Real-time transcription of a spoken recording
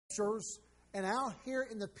scriptures, and out here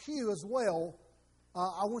in the pew as well,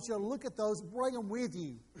 I want you to look at those, bring them with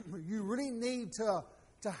you. You really need to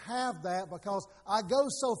have that, because I go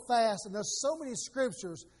so fast and there's so many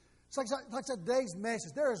scriptures. It's like today's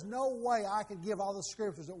message. There is no way I could give all the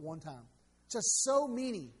scriptures at one time. Just so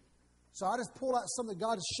many. So I just pulled out something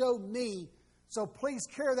God has showed me. So please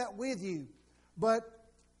carry that with you. But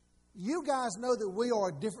you guys know that we are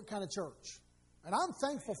a different kind of church. And I'm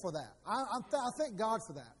thankful for that. I thank God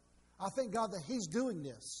for that. I thank God that He's doing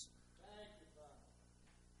this.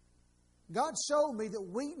 God showed me that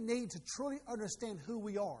we need to truly understand who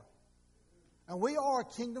we are. And we are a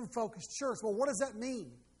kingdom-focused church. Well, what does that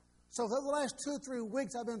mean? So for the last 2 or 3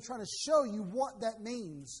 weeks, I've been trying to show you what that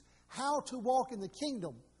means, how to walk in the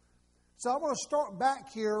kingdom. So I'm going to start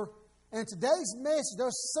back here. And today's message,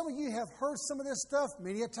 there's some of you have heard some of this stuff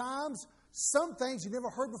many a times. Some things you never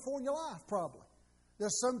heard before in your life, probably.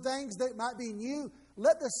 There's some things that might be new.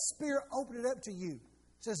 Let the Spirit open it up to you.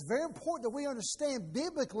 So it's very important that we understand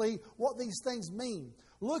biblically what these things mean.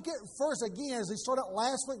 Look at first again, as we started out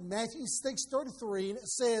last week, Matthew 6:33, and it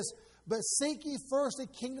says, "But seek ye first the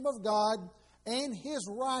kingdom of God and His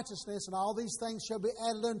righteousness, and all these things shall be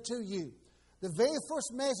added unto you." The very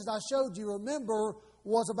first message I showed you, remember,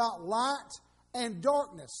 was about light and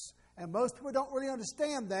darkness. And most people don't really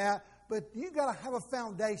understand that, but you've got to have a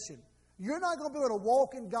foundation. You're not going to be able to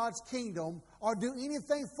walk in God's kingdom or do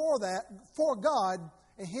anything for God,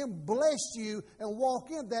 and Him bless you and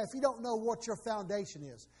walk in that if you don't know what your foundation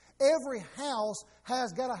is. Every house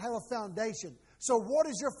has got to have a foundation. So what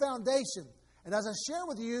is your foundation? And as I share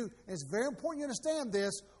with you, it's very important you understand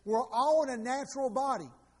this, we're all in a natural body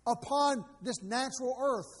upon this natural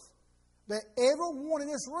earth. That everyone in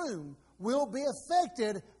this room will be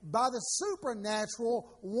affected by the supernatural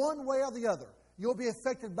one way or the other. You'll be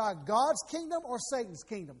affected by God's kingdom or Satan's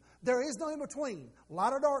kingdom. There is no in between.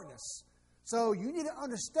 Light or darkness. So you need to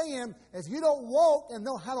understand, if you don't walk and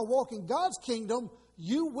know how to walk in God's kingdom,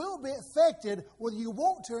 you will be affected whether you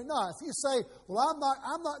want to or not. If you say, well,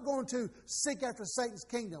 I'm not going to seek after Satan's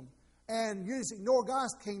kingdom, and you just ignore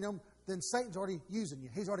God's kingdom, then Satan's already using you.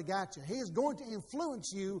 He's already got you. He is going to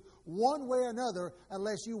influence you one way or another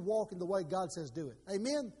unless you walk in the way God says do it.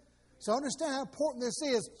 Amen? So understand how important this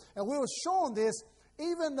is. And we were showing this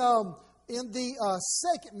even in the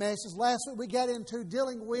second message. Last week we got into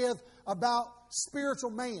dealing with about spiritual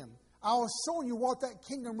man. I was showing you what that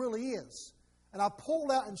kingdom really is. And I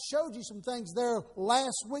pulled out and showed you some things there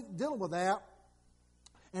last week dealing with that.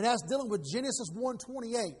 And that's dealing with Genesis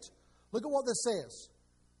 1:28. Look at what this says.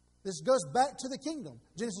 This goes back to the kingdom.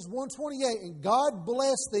 Genesis 1:28, "And God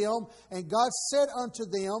blessed them, and God said unto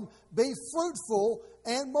them, Be fruitful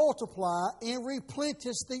and multiply, and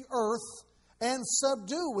replenish the earth, and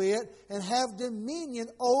subdue it, and have dominion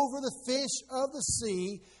over the fish of the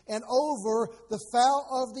sea, and over the fowl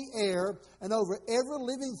of the air, and over every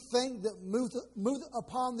living thing that moveth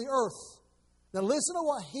upon the earth." Now listen to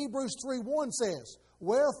what Hebrews 3:1 says.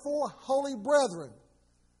 "Wherefore, holy brethren,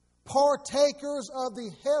 partakers of the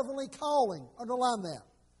heavenly calling," underline that,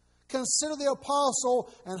 "consider the apostle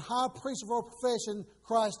and high priest of our profession,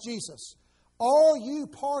 Christ Jesus." Are you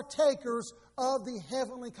partakers of the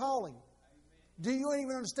heavenly calling? Do you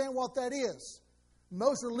even understand what that is?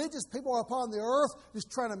 Most religious people are upon the earth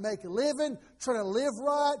just trying to make a living, trying to live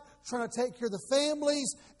right, trying to take care of the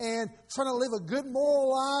families, and trying to live a good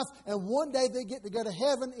moral life. And one day they get to go to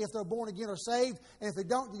heaven if they're born again or saved. And if they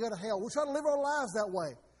don't, they go to hell. We're trying to live our lives that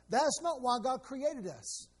way. That's not why God created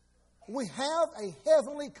us. We have a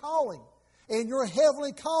heavenly calling. And your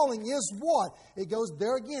heavenly calling is what? It goes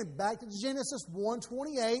there again, back to Genesis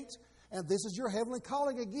 1:28. And this is your heavenly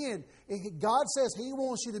calling again. God says He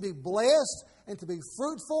wants you to be blessed and to be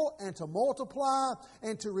fruitful and to multiply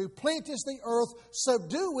and to replenish the earth,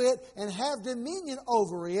 subdue it, and have dominion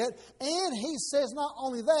over it. And He says not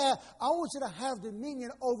only that, I want you to have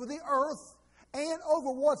dominion over the earth and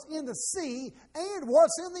over what's in the sea and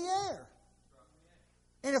what's in the air.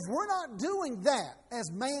 And if we're not doing that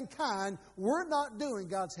as mankind, we're not doing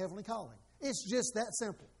God's heavenly calling. It's just that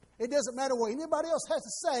simple. It doesn't matter what anybody else has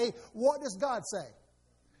to say. What does God say?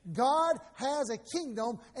 God has a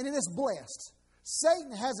kingdom and it is blessed.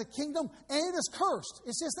 Satan has a kingdom and it is cursed.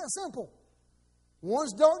 It's just that simple.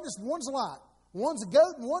 One's darkness, one's light. One's a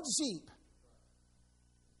goat and one's a sheep.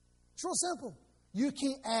 It's real simple. You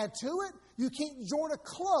can't add to it. You can't join a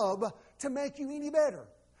club to make you any better.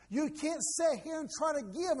 You can't sit here and try to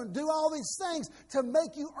give and do all these things to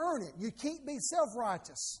make you earn it. You can't be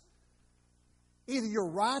self-righteous. Either you're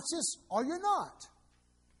righteous or you're not.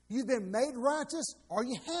 You've been made righteous or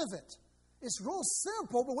you haven't. It's real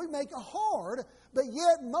simple, but we make it hard. But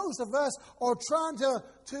yet most of us are trying to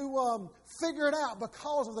figure it out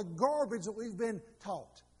because of the garbage that we've been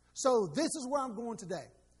taught. So this is where I'm going today.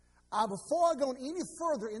 Before I go any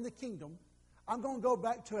further in the kingdom, I'm going to go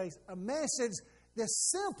back to a message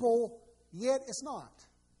that's simple, yet it's not.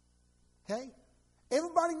 Okay?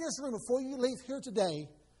 Everybody in this room, before you leave here today,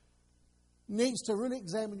 needs to really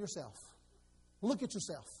examine yourself. Look at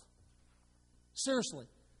yourself. Seriously.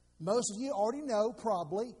 Most of you already know,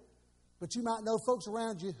 probably, but you might know folks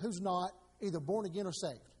around you who's not either born again or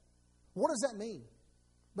saved. What does that mean?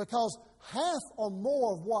 Because half or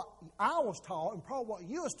more of what I was taught, and probably what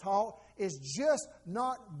you was taught, is just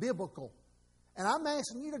not biblical. And I'm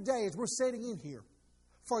asking you today, as we're sitting in here,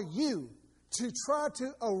 for you to try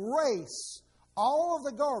to erase all of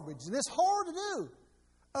the garbage, and it's hard to do,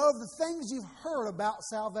 of the things you've heard about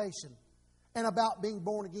salvation and about being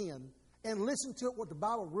born again, and listen to what the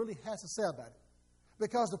Bible really has to say about it.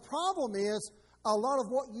 Because the problem is, a lot of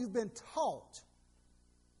what you've been taught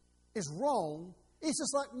is wrong. It's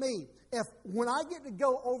just like me. When I get to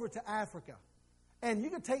go over to Africa, and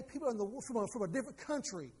you can take people from a different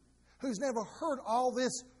country who's never heard all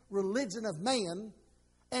this religion of man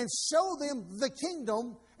and show them the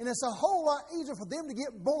kingdom, and it's a whole lot easier for them to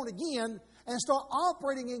get born again and start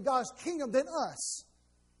operating in God's kingdom than us.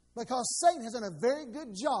 Because Satan has done a very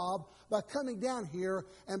good job by coming down here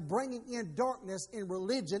and bringing in darkness in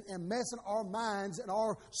religion and messing our minds and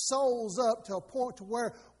our souls up to a point to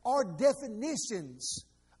where our definitions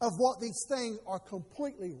of what these things are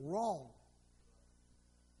completely wrong.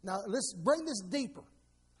 Now, let's bring this deeper.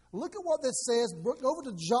 Look at what this says. Go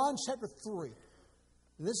over to John chapter 3.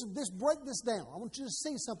 And break this down. I want you to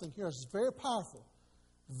see something here. It's very powerful.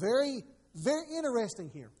 Very, very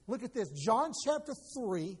interesting here. Look at this. John chapter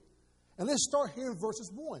 3. And let's start here in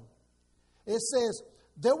verses 1. It says,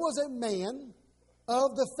 there was a man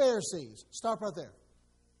of the Pharisees. Stop right there.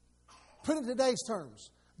 Put it in today's terms.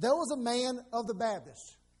 There was a man of the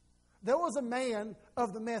Baptist. There was a man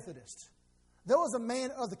of the Methodist. There was a man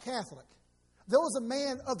of the Catholic. There was a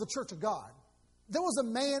man of the Church of God. There was a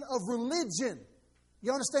man of religion.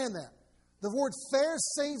 You understand that? The word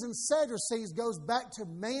Pharisees and Sadducees goes back to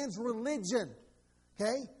man's religion.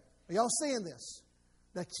 Okay? Are y'all seeing this?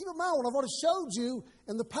 Now keep in mind what I've already showed you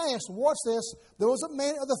in the past. Watch this. There was a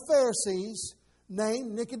man of the Pharisees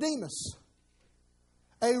named Nicodemus,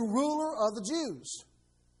 a ruler of the Jews.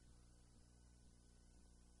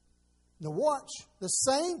 Now watch. The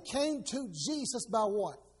same came to Jesus by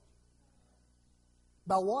what?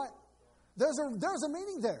 By what? There's a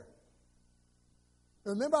meaning there.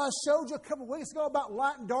 Remember I showed you a couple of weeks ago about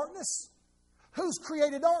light and darkness? Who's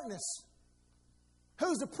created darkness?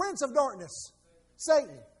 Who's the prince of darkness?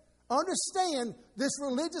 Satan. Understand, this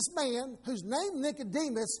religious man, whose name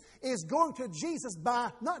Nicodemus, is going to Jesus by,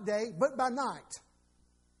 not day, but by night.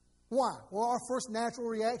 Why? Well, our first natural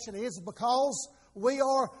reaction is because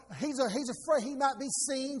he's afraid he might be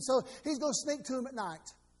seen, so he's going to sneak to him at night.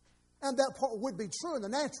 And that part would be true in the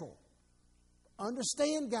natural.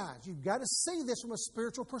 Understand, guys, you've got to see this from a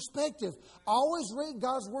spiritual perspective. Always read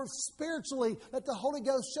God's Word spiritually. Let the Holy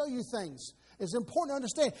Ghost show you things. It's important to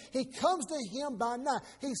understand. He comes to him by night.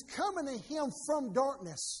 He's coming to him from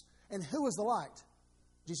darkness. And who is the light?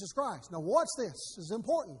 Jesus Christ. Now watch this. This is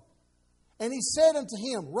important. And he said unto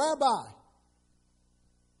him, Rabbi.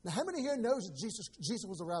 Now how many here knows that Jesus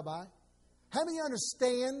was a rabbi? How many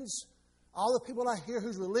understands, all the people I hear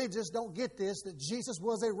who's religious don't get this, that Jesus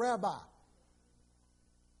was a rabbi?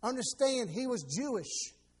 Understand, he was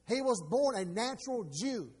Jewish. He was born a natural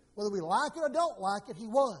Jew. Whether we like it or don't like it, he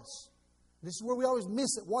was. This is where we always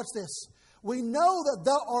miss it. Watch this. We know that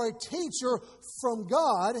thou art a teacher from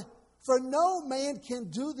God, for no man can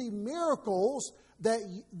do the miracles that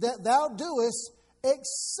thou doest,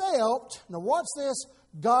 except, now watch this,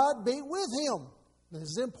 God be with him. Now, this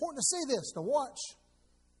is important to see this. Now watch.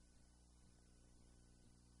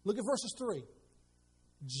 Look at verses 3.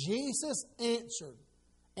 Jesus answered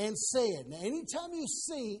and said. Now anytime you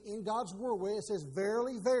see in God's Word where it says,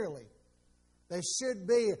 verily, verily, there should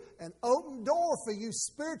be an open door for you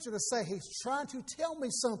spiritually to say, he's trying to tell me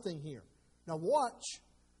something here. Now watch.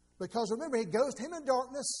 Because remember, he goes to him in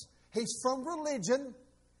darkness. He's from religion.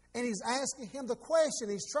 And he's asking him the question.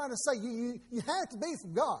 He's trying to say, you have to be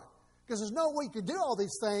from God. Because there's no way you can do all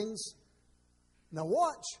these things. Now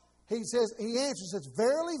watch. He answers, says,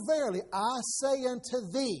 verily, verily, I say unto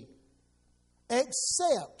thee,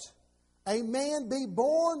 except a man be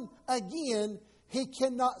born again, he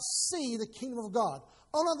cannot see the kingdom of God.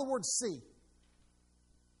 In other words, see.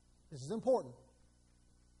 This is important.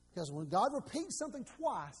 Because when God repeats something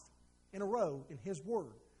twice in a row in His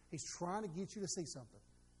Word, He's trying to get you to see something.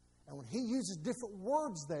 And when he uses different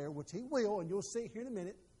words there, which he will, and you'll see here in a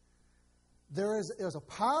minute, there's a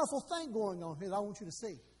powerful thing going on here that I want you to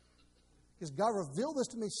see. Because God revealed this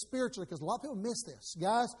to me spiritually, because a lot of people miss this.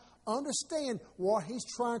 Guys, understand what he's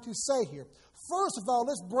trying to say here. First of all,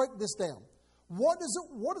 let's break this down. What does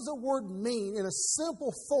the word mean in a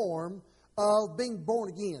simple form of being born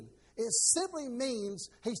again? It simply means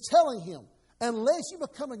he's telling him, unless you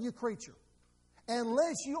become a new creature,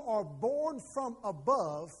 unless you are born from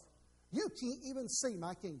above, you can't even see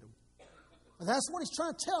my kingdom. And that's what he's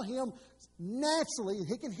trying to tell him naturally, and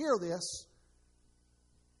he can hear this.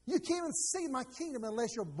 You can't even see my kingdom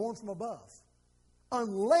unless you're born from above.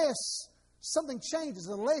 Unless something changes,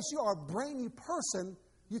 unless you are a brand new person,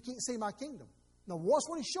 you can't see my kingdom. Now, watch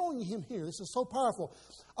what he's showing him here. This is so powerful.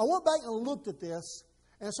 I went back and looked at this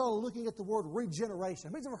and started looking at the word regeneration.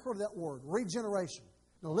 How many's ever heard of that word, regeneration?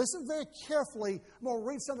 Now, listen very carefully. I'm going to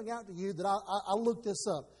read something out to you that I looked this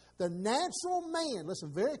up. The natural man,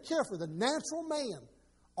 listen very carefully, the natural man,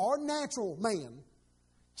 our natural man,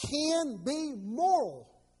 can be moral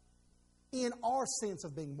in our sense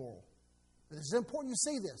of being moral. And it's important you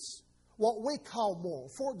see this. What we call moral.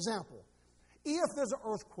 For example, if there's an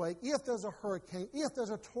earthquake, if there's a hurricane, if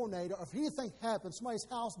there's a tornado, if anything happens, somebody's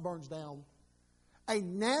house burns down, a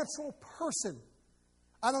natural person,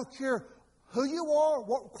 I don't care who you are,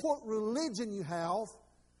 what quote religion you have,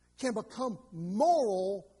 can become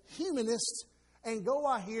moral, humanist, and go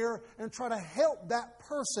out here and try to help that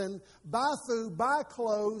person buy food, buy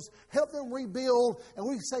clothes, help them rebuild, and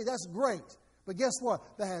we say that's great. But guess what?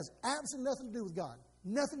 That has absolutely nothing to do with God.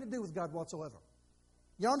 Nothing to do with God whatsoever.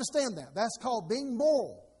 You understand that? That's called being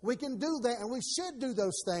moral. We can do that, and we should do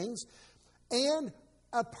those things. And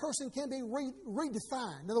a person can be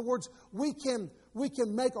redefined. In other words, we can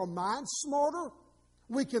make our minds smarter.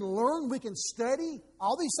 We can learn. We can study.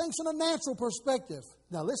 All these things from a natural perspective.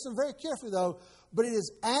 Now, listen very carefully, though. But it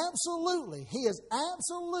is absolutely, he is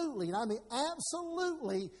absolutely, and I mean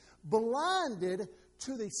absolutely blinded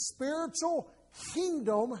to the spiritual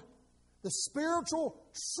kingdom, the spiritual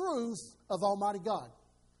truth of Almighty God.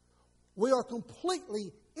 We are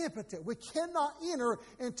completely impotent. We cannot enter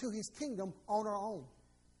into His kingdom on our own.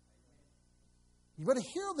 You better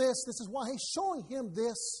hear this. This is why He's showing him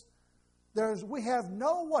this. There is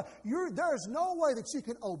no way that you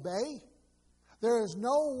can obey. There is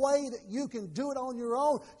no way that you can do it on your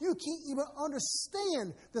own. You can't even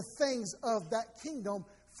understand the things of that kingdom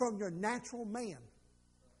from your natural man.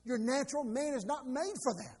 Your natural man is not made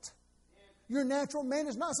for that. Your natural man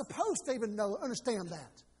is not supposed to even understand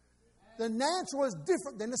that. The natural is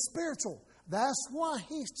different than the spiritual. That's why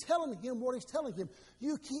He's telling him what He's telling him.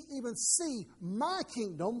 You can't even see my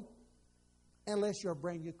kingdom unless you're a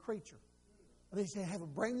brand new creature. Unless you have a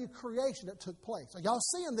brand new creation that took place. Are y'all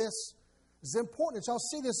seeing this? It's important that y'all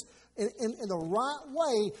see this in the right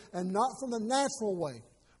way and not from the natural way.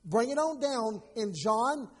 Bring it on down in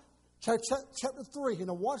John chapter 3.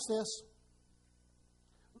 Now watch this.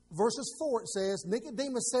 Verses 4 it says,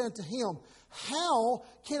 Nicodemus said unto him, How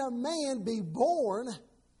can a man be born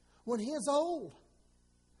when he is old?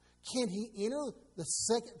 Can he enter the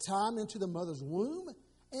second time into the mother's womb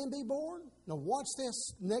and be born? Now watch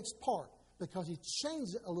this next part, because he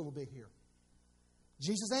changed it a little bit here.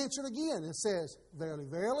 Jesus answered again and says, Verily,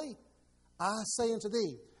 verily, I say unto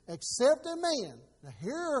thee, except a man. Now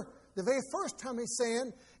here, the very first time he's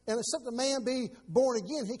saying, and except a man be born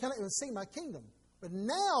again, he cannot even see my kingdom. But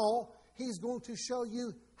now he's going to show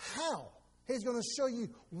you how. He's going to show you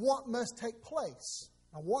what must take place.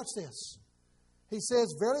 Now watch this. He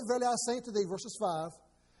says, Verily, verily, I say unto thee, verses 5,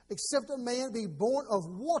 except a man be born of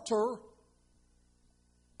water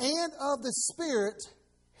and of the Spirit,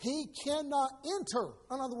 he cannot enter.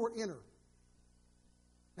 Another word, enter.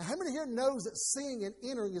 Now, how many here knows that seeing and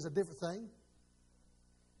entering is a different thing?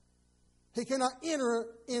 He cannot enter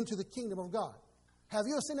into the kingdom of God. Have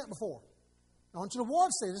you ever seen that before? I want you to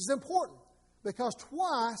watch this. This is important, because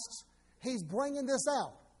twice He's bringing this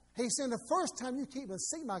out. He's saying the first time you can't even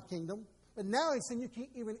see my kingdom, but now He's saying you can't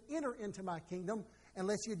even enter into my kingdom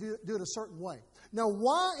unless you do it a certain way. Now,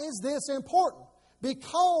 why is this important?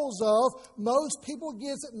 Because of most people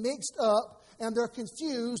get it mixed up and they're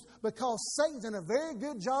confused because Satan's done a very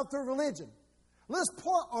good job through religion. Let's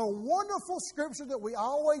point on a wonderful scripture that we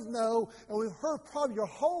always know and we've heard probably your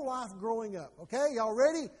whole life growing up. Okay, y'all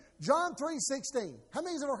ready? John 3:16. How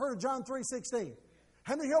many of you have ever heard of John 3:16?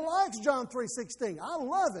 How many here likes John 3:16? I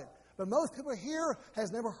love it. But most people here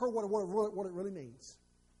has never heard what it really means.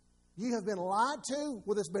 You have been lied to,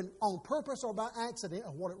 whether it's been on purpose or by accident,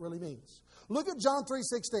 of what it really means. Look at John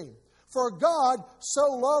 3:16. For God so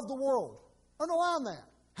loved the world. Underline that.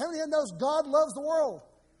 How many of you knows God loves the world?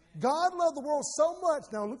 God loved the world so much.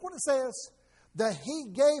 Now look what it says. That He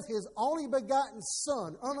gave His only begotten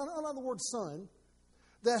Son, another word Son,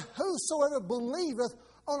 that whosoever believeth,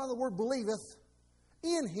 another word believeth,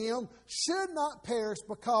 in Him should not perish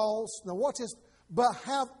because, now watch this, but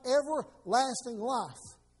have everlasting life.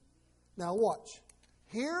 Now watch.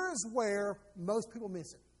 Here's where most people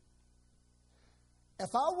miss it. If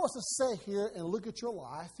I was to sit here and look at your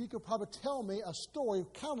life, you could probably tell me a story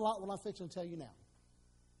kind of like what I'm fixing to tell you now.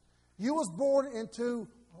 You was born into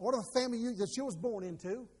whatever family that you was born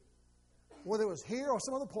into, whether it was here or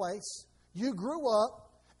some other place. You grew up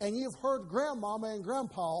and you've heard grandmama and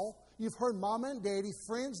grandpa, you've heard mama and daddy,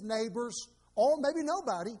 friends, neighbors, or maybe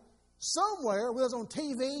nobody, somewhere, whether it's on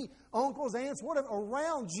TV, uncles, aunts, whatever,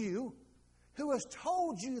 around you, who has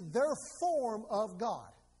told you their form of God.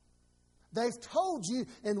 They've told you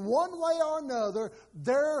in one way or another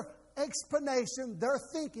their explanation, their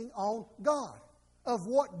thinking on God, of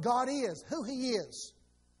what God is, who He is.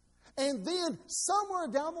 And then somewhere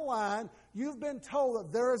down the line, you've been told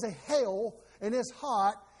that there is a hell and it's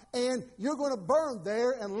hot and you're going to burn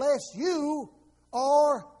there unless you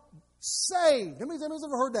are saved. How many of you have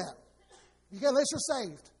ever heard that? Unless you're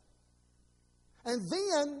saved. And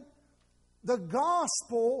then the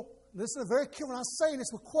gospel, listen very careful when I say this,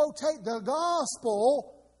 we'll quotate, the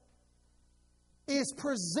gospel is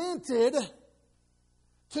presented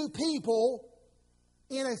to people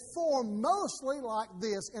in a form mostly like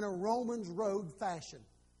this, in a Romans Road fashion.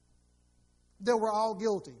 That we're all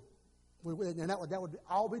guilty. And that would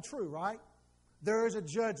all be true, right? There is a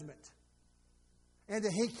judgment. And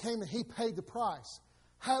that He came and He paid the price.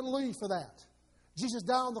 Hallelujah for that. Jesus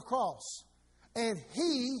died on the cross. And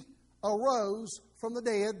He arose from the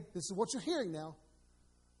dead. This is what you're hearing now.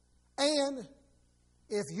 And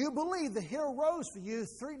if you believe that He arose for you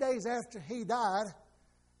 3 days after He died,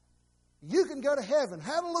 you can go to heaven.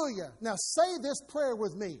 Hallelujah. Now say this prayer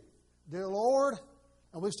with me. Dear Lord,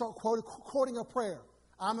 and we start quoting a prayer.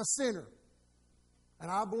 I'm a sinner.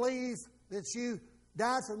 And I believe that You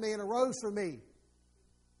died for me and arose for me.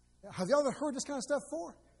 Have you ever heard this kind of stuff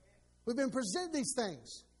before? We've been presented these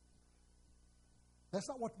things. That's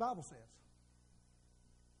not what the Bible says.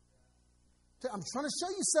 I'm trying to show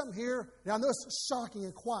you something here. Now I know it's shocking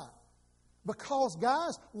and quiet. Because,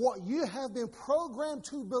 guys, what you have been programmed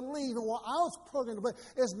to believe and what I was programmed to believe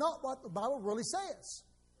is not what the Bible really says.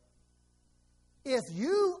 If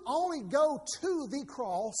you only go to the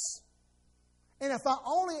cross, and if I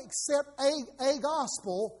only accept a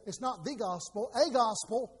gospel, it's not the gospel, a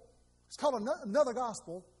gospel, it's called another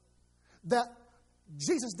gospel, that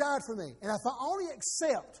Jesus died for me. And if I only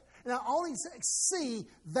accept and I only see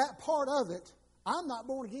that part of it, I'm not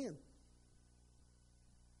born again.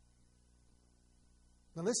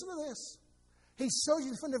 Now listen to this. He shows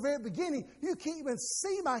you from the very beginning, you can't even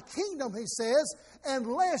see my kingdom, He says,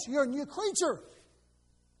 unless you're a new creature.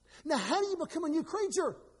 Now how do you become a new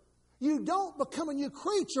creature? You don't become a new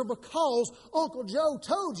creature because Uncle Joe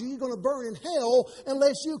told you you're going to burn in hell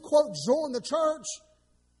unless you, quote, join the church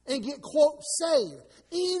and get, quote, saved.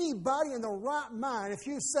 Anybody in the right mind, if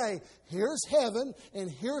you say, here's heaven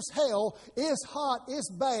and here's hell, it's hot, it's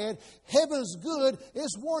bad, heaven's good,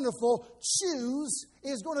 it's wonderful,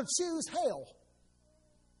 is going to choose hell.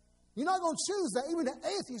 You're not going to choose that. Even the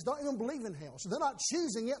atheists don't even believe in hell. So they're not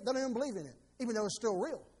choosing it, they don't even believe in it, even though it's still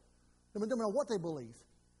real. They don't know what they believe.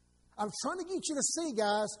 I'm trying to get you to see,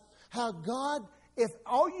 guys, how God, if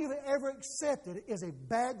all you've ever accepted is a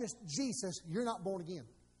Baptist Jesus, you're not born again.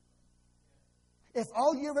 If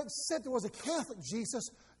all you ever accepted was a Catholic Jesus,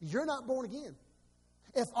 you're not born again.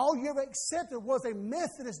 If all you ever accepted was a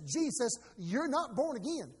Methodist Jesus, you're not born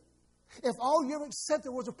again. If all you ever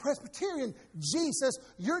accepted was a Presbyterian Jesus,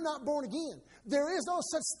 you're not born again. There is no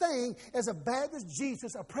such thing as a Baptist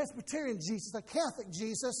Jesus, a Presbyterian Jesus, a Catholic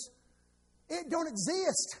Jesus. It don't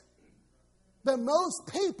exist. But most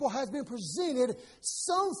people have been presented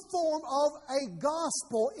some form of a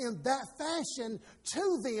gospel in that fashion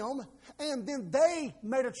to them, and then they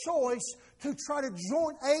made a choice to try to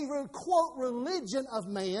join a, quote, religion of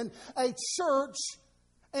man, a church,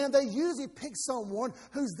 and they usually pick someone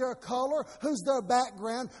who's their color, who's their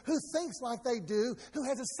background, who thinks like they do, who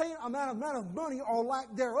has the same amount of money or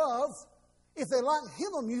lack thereof. If they like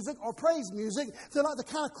hymn music or praise music, if they like the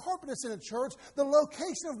kind of carpet that's in a church, the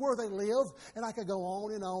location of where they live, and I could go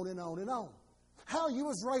on and on and on and on. How you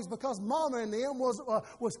was raised because Mama and them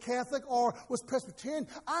was Catholic or was Presbyterian,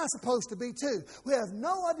 I'm supposed to be too. We have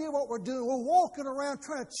no idea what we're doing. We're walking around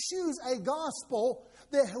trying to choose a gospel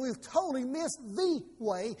that we've totally missed the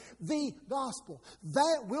way, the gospel.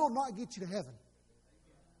 That will not get you to heaven.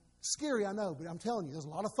 Scary, I know, but I'm telling you, there's a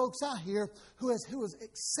lot of folks out here who has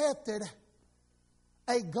accepted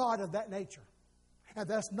a God of that nature. And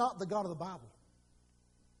that's not the God of the Bible.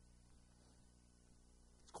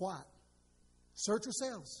 It's quiet. Search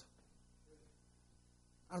yourselves.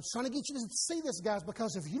 I'm trying to get you to see this, guys,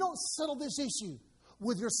 because if you don't settle this issue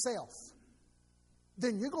with yourself,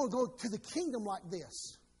 then you're going to go to the kingdom like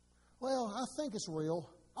this. Well, I think it's real.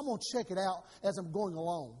 I'm going to check it out as I'm going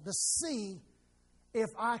along to see if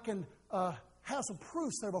I can have some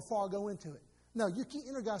proofs there before I go into it. No, you can't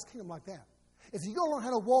enter God's kingdom like that. If you're going to learn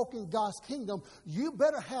how to walk in God's kingdom, you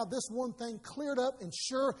better have this one thing cleared up and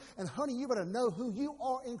sure. And honey, you better know who you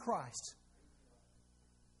are in Christ.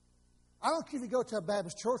 I don't care if you go to a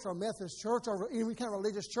Baptist church or a Methodist church or any kind of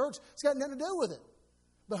religious church. It's got nothing to do with it.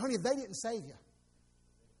 But honey, they didn't save you.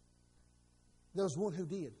 There was one who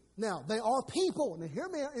did. Now, they are people, and hear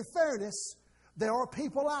me in fairness, there are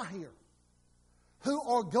people out here who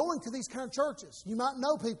are going to these kind of churches. You might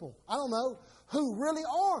know people, I don't know, who really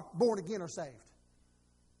are born again or saved.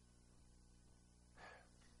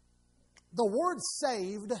 The word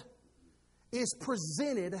saved is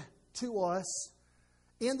presented to us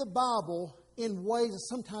in the Bible in ways that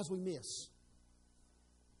sometimes we miss.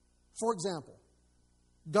 For example,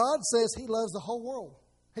 God says He loves the whole world.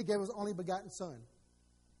 He gave His only begotten Son.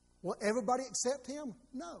 Will everybody accept Him?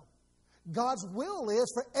 No. God's will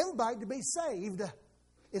is for everybody to be saved.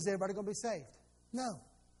 Is everybody going to be saved? No.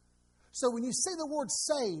 So when you see the word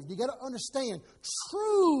saved, you got to understand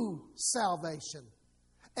true salvation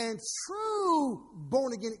and true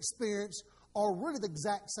born-again experience are really the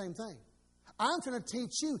exact same thing. I'm trying to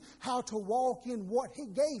teach you how to walk in what He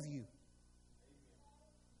gave you.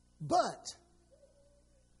 But,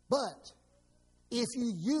 if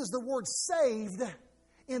you use the word saved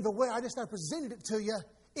in the way I just presented it to you,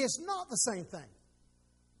 it's not the same thing.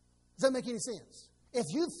 Does that make any sense? If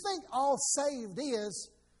you think all saved is,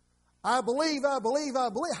 I believe,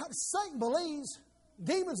 Satan believes,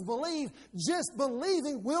 demons believe, just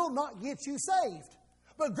believing will not get you saved.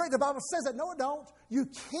 But great, the Bible says that. No, it don't. You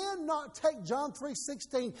cannot take John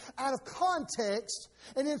 3:16 out of context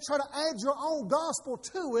and then try to add your own gospel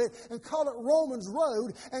to it and call it Romans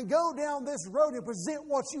Road and go down this road and present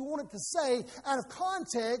what you want it to say out of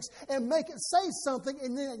context and make it say something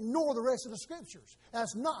and then ignore the rest of the Scriptures.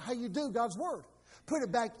 That's not how you do God's Word. Put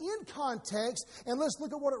it back in context and let's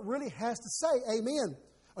look at what it really has to say. Amen.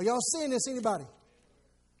 Are y'all seeing this, anybody?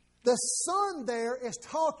 The Son there is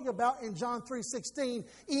talking about in John 3:16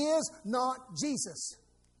 is not Jesus.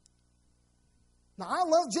 Now, I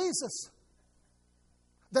love Jesus.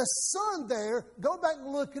 The Son there, go back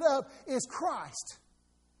and look it up, is Christ.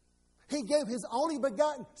 He gave His only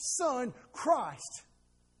begotten Son, Christ.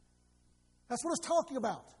 That's what it's talking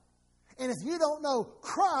about. And if you don't know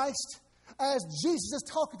Christ, as Jesus is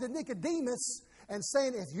talking to Nicodemus and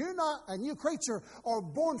saying, if you're not a new creature or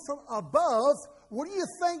born from above, where do you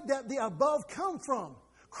think that the above come from?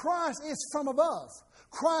 Christ is from above.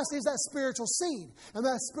 Christ is that spiritual seed. And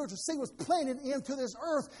that spiritual seed was planted into this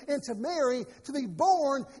earth, into Mary, to be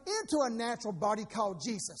born into a natural body called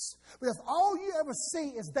Jesus. But if all you ever see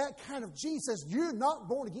is that kind of Jesus, you're not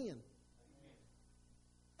born again.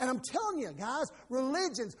 And I'm telling you, guys,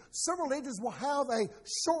 some religions will have a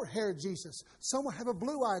short-haired Jesus. Some will have a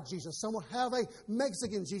blue-eyed Jesus. Some will have a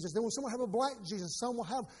Mexican Jesus. Then some will have a black Jesus. They'll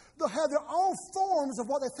have their own forms of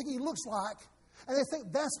what they think He looks like. And they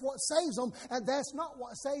think that's what saves them, and that's not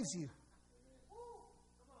what saves you.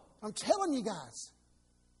 I'm telling you guys,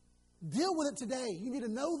 deal with it today. You need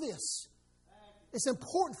to know this. It's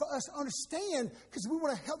important for us to understand because we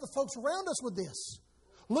want to help the folks around us with this.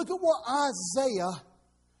 Look at what Isaiah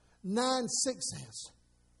 9:6 says.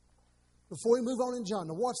 Before we move on in John.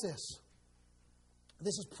 Now watch this.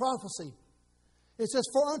 This is prophecy. It says,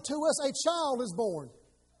 for unto us a child is born.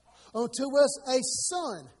 Unto us a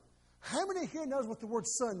son. How many here knows what the word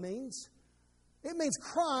son means? It means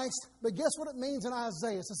Christ, but guess what it means in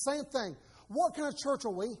Isaiah? It's the same thing. What kind of church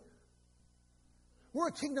are we? We're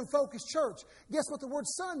a kingdom-focused church. Guess what the word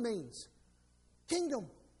son means? Kingdom.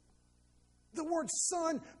 The word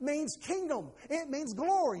son means kingdom. It means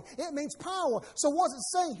glory. It means power. So what's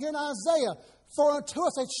it saying here in Isaiah? For unto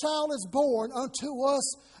us a child is born, unto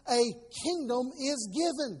us a kingdom is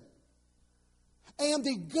given. And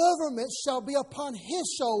the government shall be upon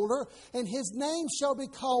His shoulder, and His name shall be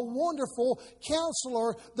called Wonderful,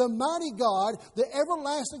 Counselor, the Mighty God, the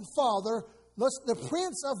Everlasting Father, the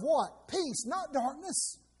Prince of what? Peace, not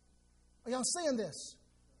darkness. Are y'all seeing this?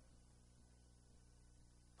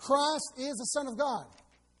 Christ is the Son of God.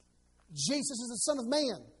 Jesus is the Son of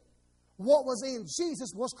Man. what was in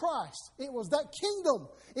Jesus was Christ. It was that kingdom.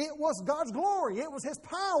 It was God's glory. It was His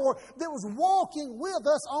power that was walking with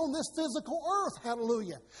us on this physical earth.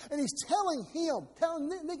 Hallelujah. And He's telling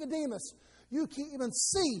Nicodemus, you can't even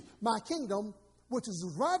see my kingdom, which is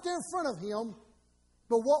right there in front of him,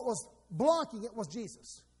 but what was blocking it was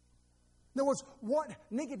Jesus. In other words, what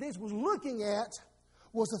Nicodemus was looking at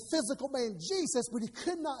was the physical man Jesus, but he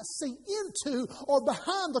could not see into or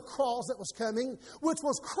behind the cross that was coming, which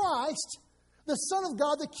was Christ, the Son of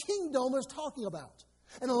God, the kingdom is talking about.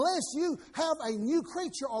 And unless you have a new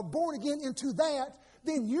creature or born again into that,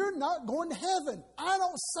 then you're not going to heaven. I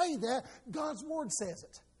don't say that. God's Word says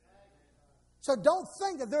it. So don't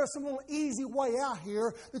think that there's some little easy way out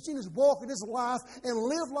here that you can just walk in this life and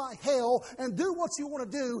live like hell and do what you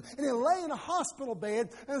want to do and then lay in a hospital bed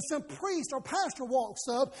and some priest or pastor walks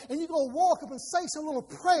up and you're going to walk up and say some little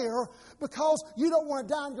prayer because you don't want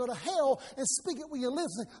to die and go to hell and speak it where you live.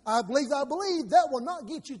 I believe, that will not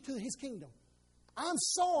get you to His kingdom. I'm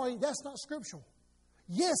sorry, that's not scriptural.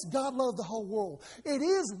 Yes, God loved the whole world. It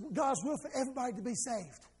is God's will for everybody to be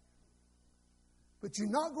saved. But you're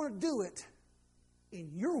not going to do it in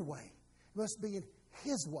your way. It must be in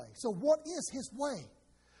His way. So what is His way?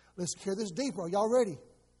 Let's carry this deeper. Are y'all ready?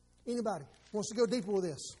 Anybody wants to go deeper with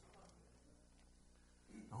this?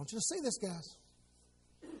 I want you to see this, guys.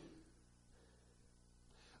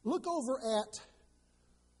 Look over at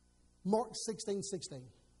Mark 16:16.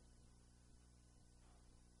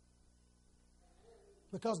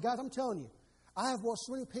 Because, guys, I'm telling you, I have watched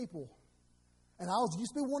so many people, and I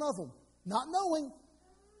used to be one of them, not knowing,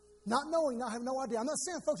 not having no idea. I'm not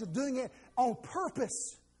saying folks are doing it on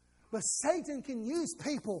purpose, but Satan can use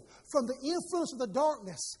people from the influence of the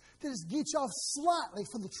darkness to just get you off slightly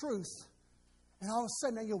from the truth. And all of a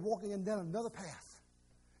sudden, now you're walking down another path.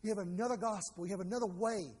 You have another gospel. You have another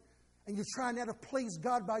way. And you're trying now to please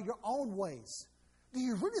God by your own ways. Do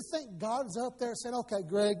you really think God's up there saying, okay,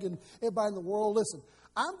 Greg and everybody in the world, listen,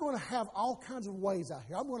 I'm going to have all kinds of ways out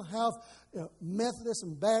here. I'm going to have Methodists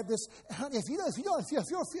and Baptists. If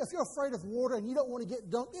you're afraid of water and you don't want to get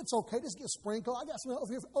dunked, it's okay. Just get sprinkled. I got some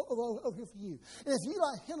over here for you. And if you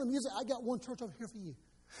like hymn and music, I got one church over here for you.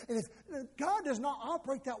 And if God does not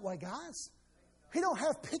operate that way, guys. He don't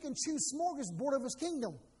have pick and choose smorgasbord of His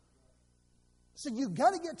kingdom. So you've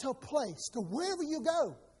got to get to a place to wherever you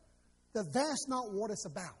go that that's not what it's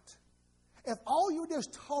about. If all you do is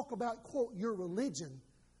talk about, quote, your religion,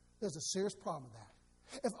 there's a serious problem with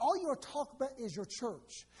that. If all you are talking about is your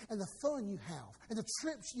church and the fun you have and the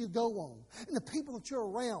trips you go on and the people that you're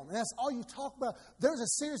around, and that's all you talk about, there's a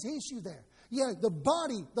serious issue there. Yeah, the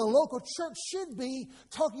body, the local church should be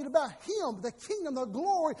talking about Him, the kingdom, the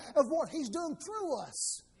glory of what He's doing through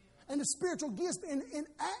us and the spiritual gifts in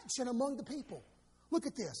action among the people. Look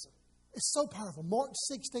at this. It's so powerful. Mark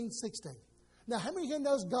 16:16. Now, how many here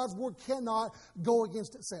knows God's Word cannot go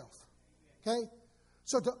against itself? Okay?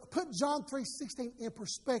 So to put John 3:16 in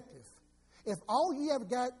perspective, if all you have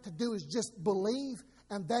got to do is just believe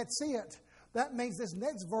and that's it, that means this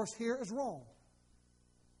next verse here is wrong.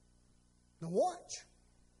 Now watch.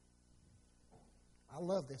 I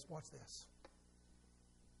love this. Watch this.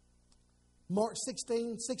 Mark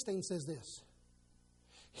 16:16 says this.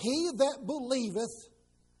 He that believeth,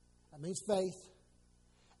 that means faith,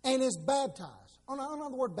 and is baptized. Oh, no, not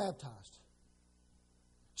the word baptized.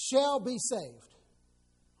 Shall be saved.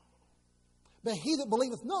 But he that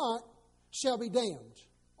believeth not shall be damned,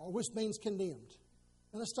 or which means condemned.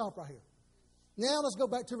 Now let's stop right here. Now let's go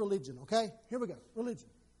back to religion, okay? Here we go. Religion.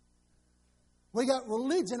 We got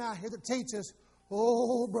religion out here that teaches,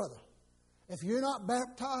 oh, brother, if you're not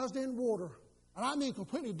baptized in water, and I mean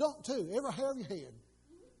completely dunked too, every hair of your head,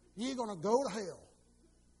 you're going to go to hell.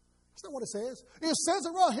 That's not what it says. It says it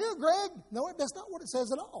right here, Greg. No, that's not what it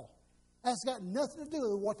says at all. That's got nothing to do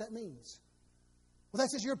with what that means. Well,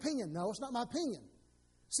 that's just your opinion. No, it's not my opinion.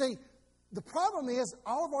 See, the problem is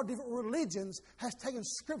all of our different religions has taken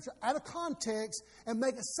Scripture out of context and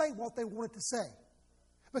make it say what they want it to say.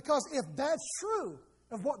 Because if that's true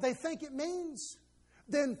of what they think it means,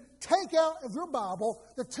 then take out of your Bible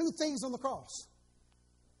the two thieves on the cross.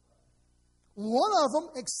 One of them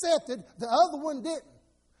accepted, the other one didn't.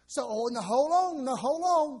 So, hold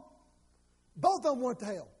on. Both of them went to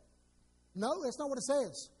hell. No, that's not what it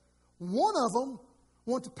says. One of them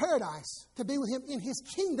went to paradise to be with Him in His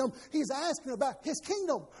kingdom. He's asking about His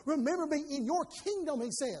kingdom. Remember me in your kingdom,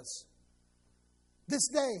 He says. This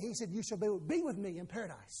day, He said, you shall be with me in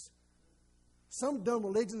paradise. Some dumb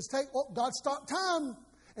religions take, God stopped time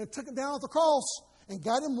and took Him down off the cross and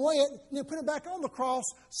got Him wet and then put Him back on the cross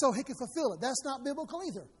so He could fulfill it. That's not biblical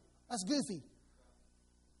either. That's goofy.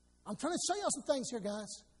 I'm trying to show you some things here,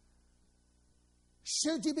 guys.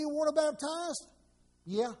 Should you be water baptized?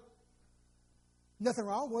 Yeah. Nothing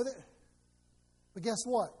wrong with it. But guess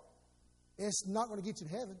what? It's not going to get you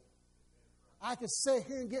to heaven. I could sit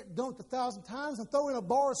here and get dunked 1,000 times and throw in a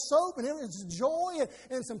bar of soap and it's joy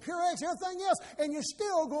and some Purex and everything else, and you're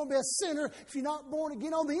still going to be a sinner if you're not born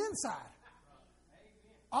again on the inside.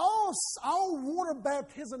 All water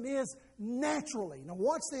baptism is naturally. Now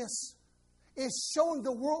watch this. It's showing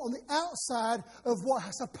the world on the outside of what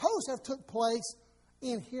is supposed to have took place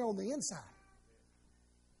in here on the inside.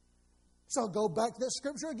 So go back to that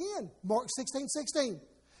scripture again. Mark 16:16.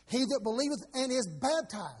 He that believeth and is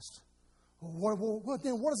baptized. What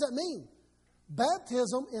does that mean?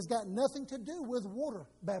 Baptism has got nothing to do with water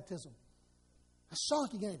baptism. That's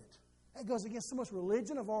shocking, ain't it? That goes against so much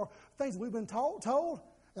religion of our things we've been told.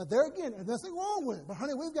 Now, there again, there's nothing wrong with it. But,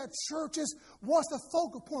 honey, we've got churches. What's the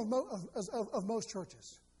focal point of most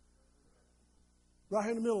churches? Right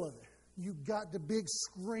here in the middle of it. You've got the big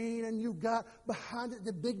screen, and you've got behind it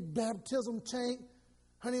the big baptism tank.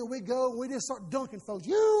 Honey, we go and we just start dunking folks.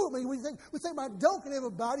 We think about dunking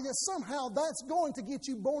everybody, that somehow that's going to get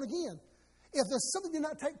you born again. If there's something that did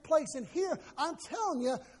not take place in here, I'm telling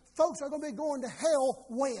you, folks are going to be going to hell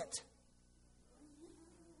wet.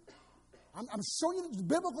 I'm showing you the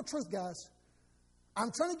biblical truth, guys.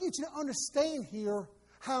 I'm trying to get you to understand here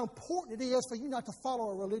how important it is for you not to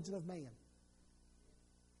follow a religion of man.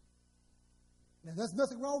 Now, there's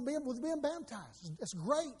nothing wrong with being baptized. It's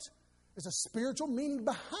great. There's a spiritual meaning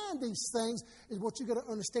behind these things is what you've got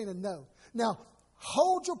to understand and know. Now,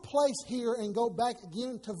 hold your place here and go back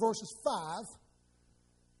again to verses 5.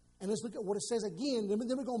 And let's look at what it says again. Then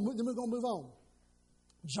we're going to move on.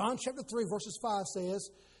 John chapter 3, verses 5 says,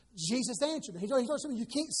 Jesus answered. He told something, you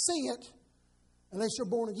can't see it unless you're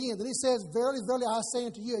born again. Then he says, verily, verily, I say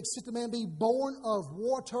unto you, except a man be born of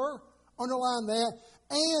water, underline that,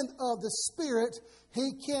 and of the Spirit,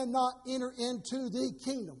 he cannot enter into the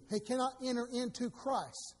kingdom. He cannot enter into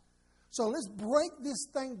Christ. So let's break this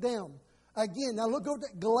thing down. Again, now look over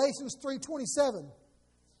to Galatians 3:27.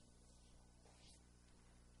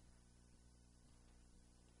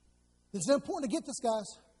 It's important to get this,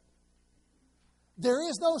 guys. There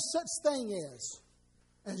is no such thing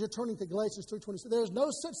as you're turning to Galatians 3:27, there is no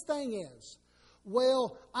such thing as,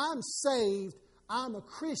 well, I'm saved, I'm a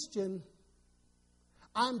Christian,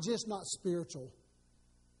 I'm just not spiritual.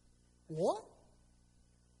 What?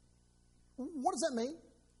 What does that mean?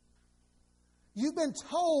 You've been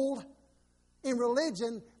told in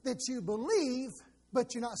religion that you believe,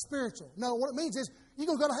 but you're not spiritual. No, what it means is you're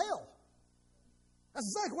going to go to hell. That's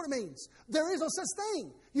exactly what it means. There is no such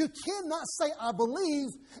thing. You cannot say, I believe,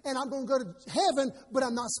 and I'm going to go to heaven, but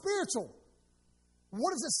I'm not spiritual.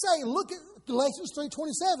 What does it say? Look at Galatians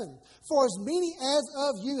 3:27. For as many as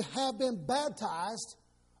of you have been baptized,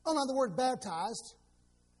 the word baptized,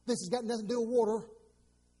 this has got nothing to do with water,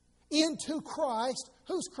 into Christ.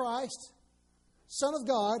 Who's Christ? Son of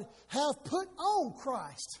God, have put on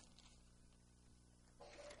Christ.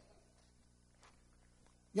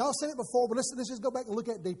 Y'all seen it before, but let's just go back and look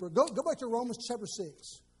at it deeper. Go back to Romans chapter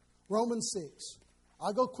 6. Romans 6.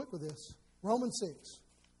 I'll go quick with this. Romans 6.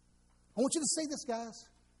 I want you to see this, guys.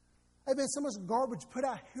 There's been so much garbage put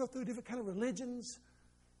out here through different kind of religions.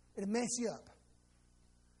 It'll mess you up.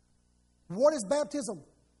 What is baptism?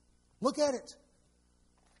 Look at it.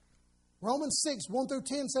 Romans 6, 1 through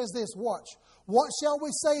 10 says this. Watch. What shall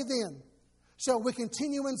we say then? Shall we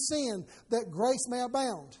continue in sin that grace may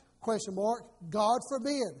abound? Question mark. God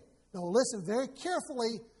forbid. Now listen very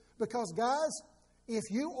carefully because, guys, if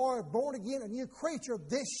you are born again, a new creature,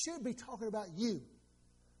 this should be talking about you.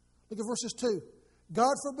 Look at verses 2.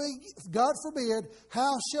 God forbid,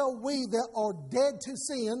 how shall we that are dead to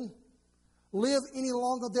sin live any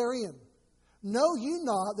longer therein? Know ye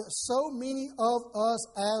not that so many of us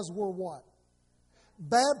as were what?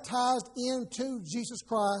 Baptized into Jesus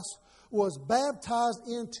Christ was baptized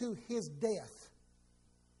into His death.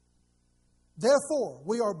 Therefore,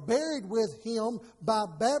 we are buried with Him by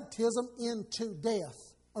baptism into death.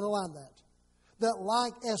 Underline that. That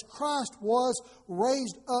like as Christ was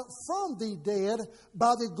raised up from the dead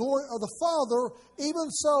by the glory of the Father,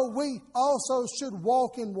 even so we also should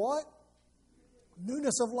walk in what?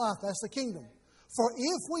 Newness of life. That's the kingdom. For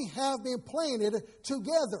if we have been planted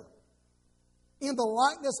together in the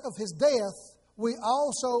likeness of His death, we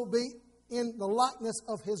also be in the likeness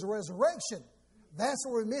of His resurrection. That's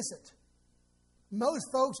where we miss it.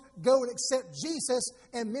 Most folks go and accept Jesus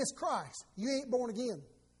and miss Christ. You ain't born again.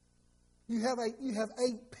 You have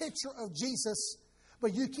a picture of Jesus,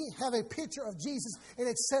 But you can't have a picture of Jesus and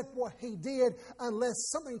accept what He did unless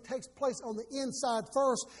something takes place on the inside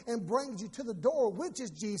first and brings you to the door, which is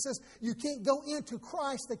Jesus. You can't go into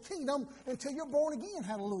Christ, the kingdom, until you're born again.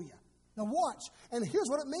 Hallelujah. Now watch. And here's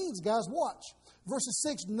what it means, guys. Watch. Verses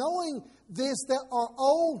 6, knowing this, that our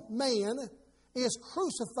old man is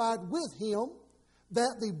crucified with Him,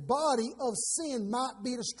 that the body of sin might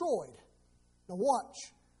be destroyed. Now watch.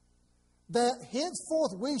 That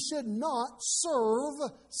henceforth we should not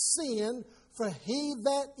serve sin, for he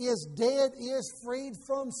that is dead is freed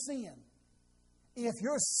from sin. If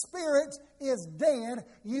your spirit is dead,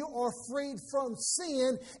 you are freed from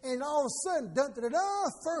sin. And all of a sudden,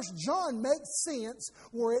 1 John makes sense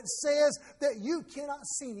where it says that you cannot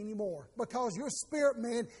sin anymore because your spirit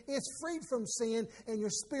man is freed from sin and your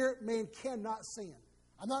spirit man cannot sin.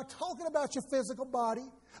 I'm not talking about your physical body.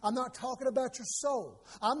 I'm not talking about your soul.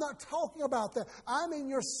 I'm not talking about that. I mean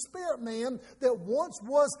your spirit man that once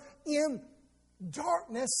was in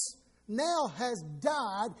darkness now has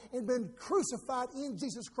died and been crucified in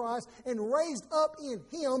Jesus Christ and raised up in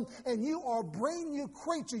Him, and you are a brand new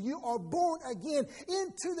creature. You are born again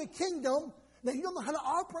into the kingdom. Now, you don't know how to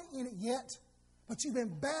operate in it yet, but you've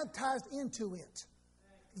been baptized into it.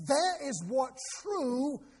 That is what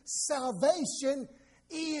true salvation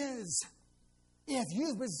is. If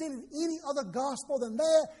you've presented any other gospel than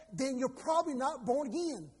that, then you're probably not born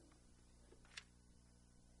again.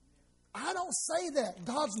 I don't say that.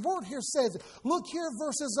 God's Word here says it. Look here,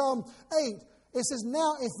 verses 8. It says,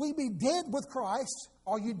 now if we be dead with Christ,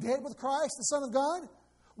 are you dead with Christ, the Son of God?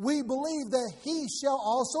 We believe that He shall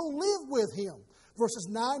also live with Him. Verses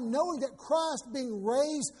 9, knowing that Christ being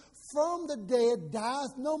raised from the dead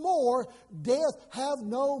dieth no more, death have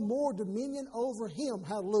no more dominion over Him.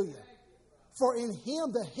 Hallelujah. For in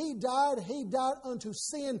Him that He died unto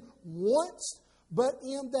sin once, but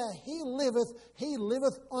in that He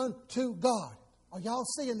liveth unto God. Are y'all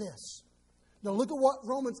seeing this? Now look at what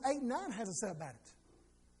Romans 8 and 9 has to say about it.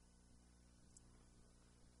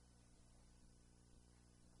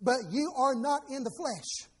 But you are not in the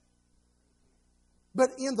flesh, but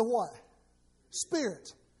in the what? Spirit.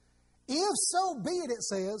 If so be it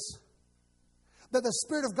says, that the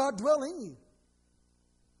Spirit of God dwell in you.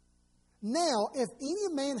 Now, if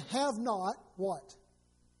any man have not, what?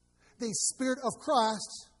 The Spirit of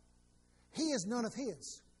Christ, he is none of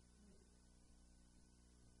His.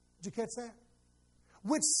 Did you catch that?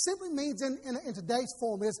 Which simply means in today's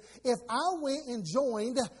form is, if I went and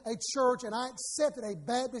joined a church and I accepted a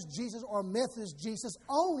Baptist Jesus or a Methodist Jesus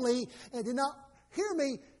only and did not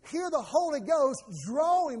hear the Holy Ghost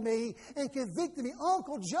drawing me and convicting me,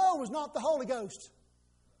 Uncle Joe is not the Holy Ghost.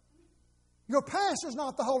 Your pastor is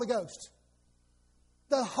not the Holy Ghost.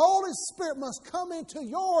 The Holy Spirit must come into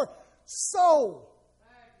your soul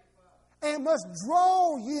and must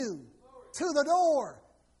draw you to the door,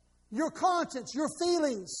 your conscience, your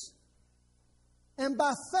feelings. And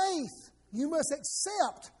by faith, you must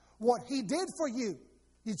accept what He did for you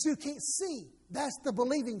that you can't see. That's the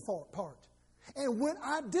believing part. And when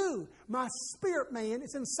I do, my spirit man,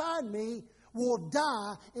 it's inside me, will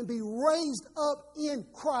die and be raised up in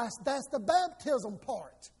Christ. That's the baptism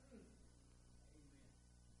part.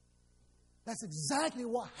 That's exactly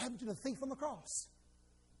what happened to the thief on the cross.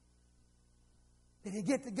 Did he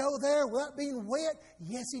get to go there without being wet?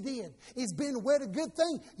 Yes, he did. Is being wet a good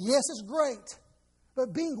thing? Yes, it's great.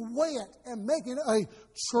 But being wet and making a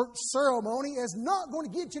church ceremony is not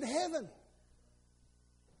going to get you to heaven.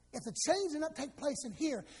 If the change did not take place in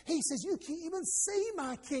here, he says, you can't even see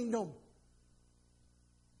my kingdom.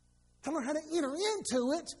 To learn how to enter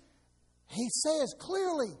into it, he says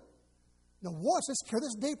clearly. Now watch this, carry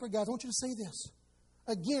this deeper, guys. I want you to see this.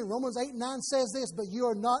 Again, Romans 8 and 9 says this, but you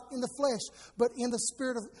are not in the flesh, but in the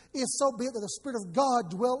Spirit of, if so be it that the Spirit of God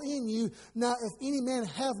dwell in you. Now, if any man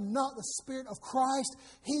have not the Spirit of Christ,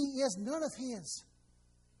 he is none of His.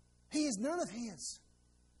 He is none of His.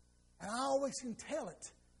 And I always can tell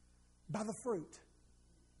it by the fruit.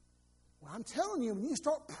 Well, I'm telling you, when you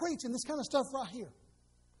start preaching this kind of stuff right here,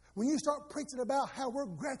 when you start preaching about how we're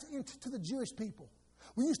grafted into the Jewish people,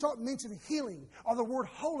 when you start mentioning healing, or the word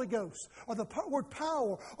Holy Ghost, or the word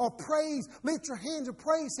power, or praise, lift your hands and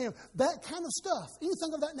praise Him, that kind of stuff,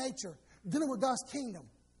 anything of that nature, dealing with God's kingdom,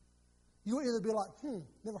 you'll either be like,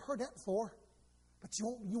 never heard that before, but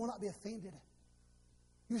you will not be offended.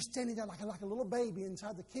 You're standing there like a little baby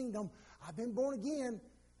inside the kingdom. I've been born again.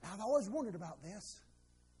 I've always wondered about this.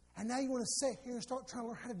 And now you want to sit here and start trying to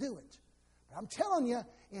learn how to do it. But I'm telling you,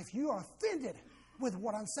 if you are offended with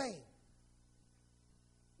what I'm saying,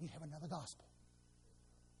 you have another gospel.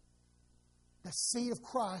 The seed of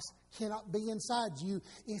Christ cannot be inside you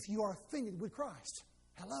if you are offended with Christ.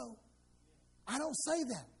 Hello? I don't say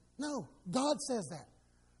that. No, God says that.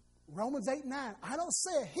 Romans 8:9. I don't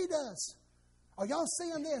say it. He does. Are y'all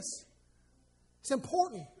seeing this? It's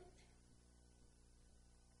important.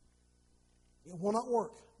 It will not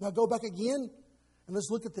work. Now go back again and let's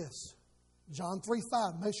look at this. John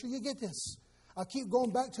 3:5. Make sure you get this. I keep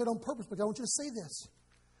going back to it on purpose because I want you to see this.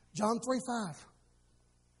 John 3:5.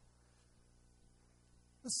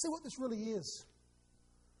 Let's see what this really is.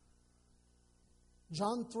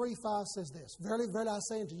 John 3:5 says this. Verily, verily, I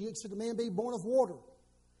say unto you, except a man be born of water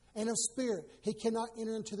and of spirit, he cannot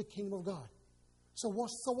enter into the kingdom of God. So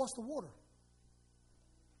what's the water?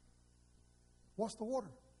 What's the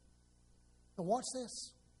water? Now watch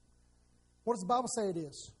this. What does the Bible say it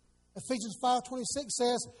is? Ephesians 5:26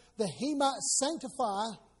 says that he might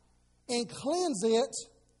sanctify and cleanse it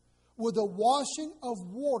with the washing of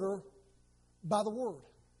water by the word.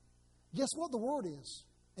 Guess what the word is?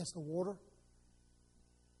 It's the water.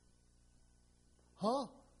 Huh?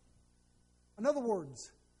 In other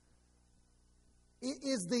words, it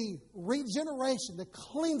is the regeneration, the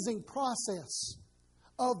cleansing process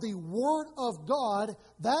of the Word of God.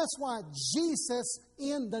 That's why Jesus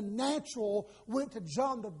in the natural went to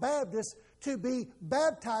John the Baptist to be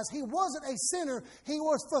baptized. He wasn't a sinner. He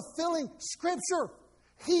was fulfilling Scripture.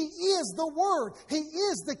 He is the Word. He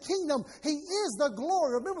is the kingdom. He is the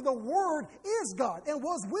glory. Remember, the Word is God and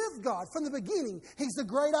was with God from the beginning. He's the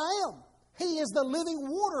great I am. He is the living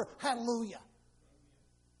water. Hallelujah.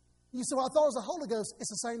 You say, well, I thought it was the Holy Ghost. It's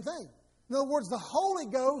the same thing. In other words, the Holy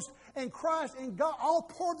Ghost and Christ and God, all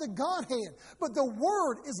part of the Godhead. But the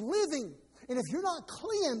Word is living. And if you're not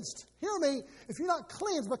cleansed, hear me, if you're not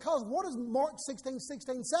cleansed, because what does Mark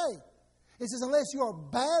 16:16 say? It says, unless you are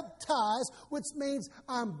baptized, which means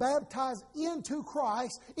I'm baptized into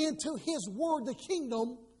Christ, into His Word, the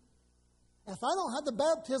kingdom. And if I don't have the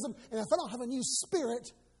baptism, and if I don't have a new spirit,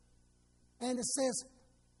 and it says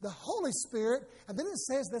the Holy Spirit, and then it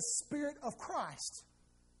says the Spirit of Christ.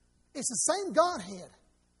 It's the same Godhead.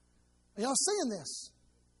 Are y'all seeing this?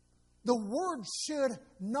 The Word should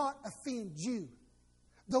not offend you.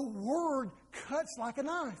 The Word cuts like a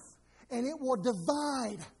knife, and it will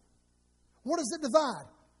divide. What does it divide?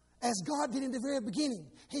 As God did in the very beginning.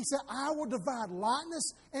 He said, I will divide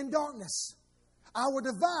lightness and darkness. I will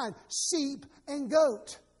divide sheep and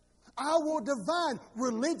goat. I will divide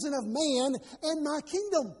religion of man and my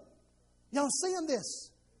kingdom. Y'all seeing this?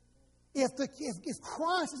 If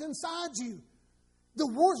Christ is inside you, the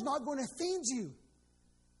Word's not going to offend you.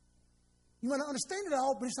 You might not understand it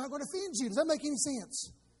all, but it's not going to offend you. Does that make any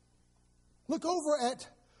sense? Look over at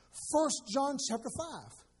 1 John chapter 5.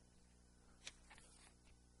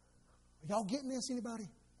 Are y'all getting this, anybody?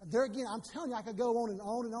 There again, I'm telling you, I could go on and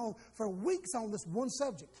on and on for weeks on this one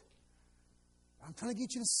subject. I'm trying to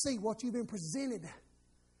get you to see what you've been presented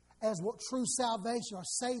as what true salvation or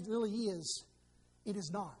saved really is. It is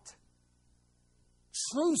not.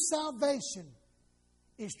 True salvation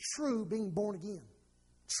is true being born again.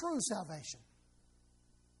 True salvation.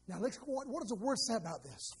 Now, let's what does the Word say about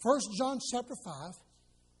this? 1 John chapter 5.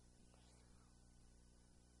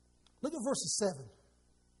 Look at verses 7.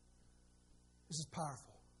 This is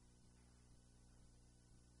powerful.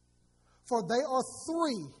 For they are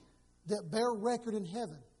three that bear record in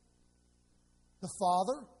heaven: the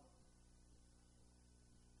Father,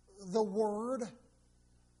 the Word,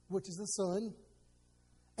 which is the Son,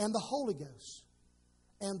 and the Holy Ghost.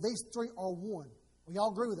 And these three are one. We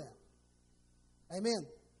all agree with that. Amen.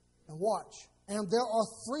 And watch. And there are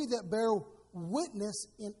three that bear witness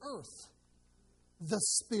in earth: the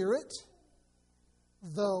Spirit,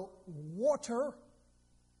 the water,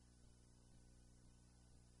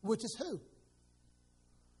 which is who?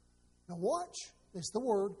 Now watch. It's the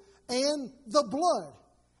Word. And the blood.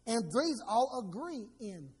 And these all agree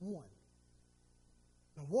in one.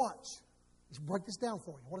 Now watch. Let's break this down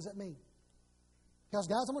for you. What does that mean? Because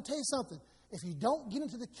guys, I'm going to tell you something. If you don't get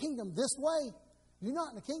into the kingdom this way, you're not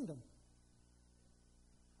in the kingdom.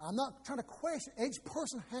 I'm not trying to question. Each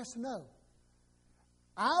person has to know.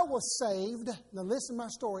 I was saved. Now listen to my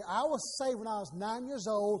story. I was saved when I was 9 years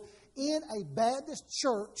old in a Baptist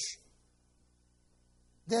church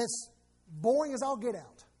that's boring as all get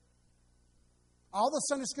out. All the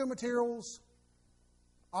Sunday school materials,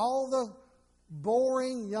 all the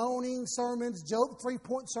boring, yawning sermons, joke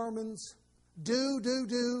 3-point sermons, do,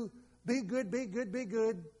 be good, be good, be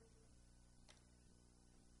good.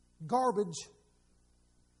 Garbage.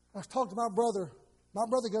 I was talking to my brother. My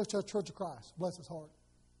brother goes to a Church of Christ. Bless his heart.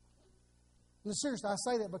 And seriously, I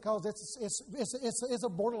say that because it's a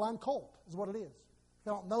borderline cult, is what it is. If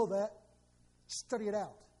you don't know that, study it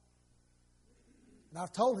out. And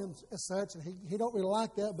I've told him as such, and he don't really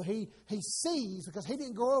like that, but he sees, because he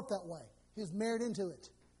didn't grow up that way. He was married into it.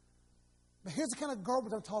 But here's the kind of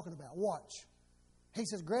garbage I'm talking about. Watch. He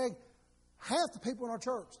says, Greg, half the people in our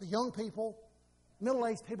church, the young people,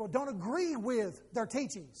 middle-aged people, don't agree with their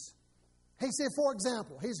teachings. He said, for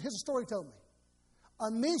example, here's a story he told me. A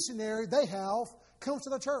missionary they have comes to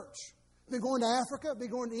the church. Been going to Africa, been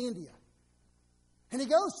going to India. And he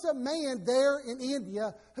goes to a man there in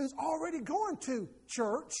India who's already going to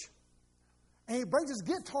church. And he brings his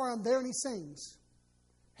guitar in there and he sings.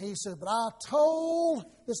 He said, but I told,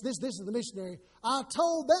 this is the missionary, I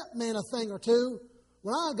told that man a thing or two.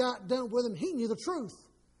 When I got done with him, he knew the truth.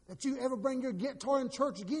 That you ever bring your guitar in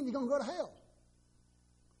church again, you're going to go to hell.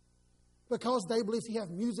 Because they believe if you have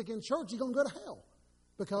music in church, you're going to go to hell.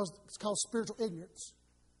 Because it's called spiritual ignorance.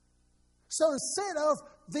 So instead of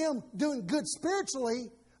them doing good spiritually,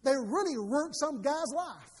 they really ruined some guy's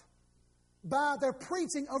life by their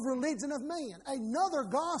preaching of religion of man. Another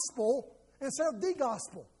gospel instead of the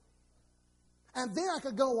gospel. And then I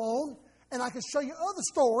could go on and I could show you other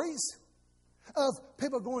stories of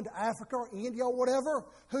people going to Africa or India or whatever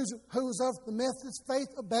who's of the Methodist faith,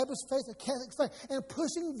 a Baptist faith, a Catholic faith, and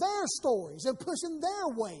pushing their stories and pushing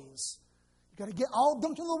their ways. You've got to get all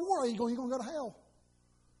dunked into the water. You're going to go to hell.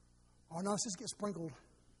 Or no, just get sprinkled.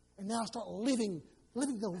 And now start living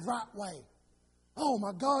the right way. Oh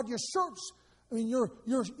my God, your shirts,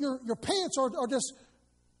 your pants are just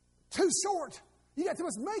too short. You got too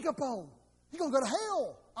much makeup on. You're going to go to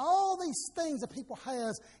hell. All these things that people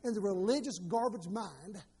has in the religious garbage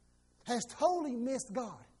mind has totally missed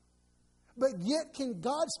God. But yet, can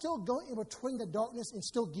God still go in between the darkness and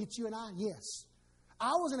still get you and I? Yes.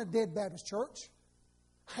 I was in a dead Baptist church.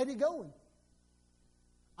 I had to go.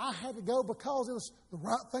 I had to go because it was the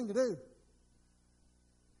right thing to do.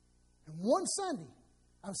 And one Sunday,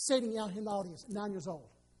 I was sitting out in the audience at 9 years old.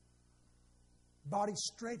 Body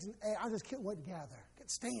stretching. I just couldn't wait to get out there. Couldn't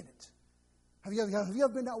stand it. Have you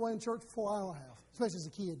ever been that way in church before? I don't have, especially as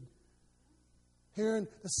a kid. Hearing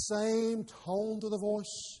the same tone to the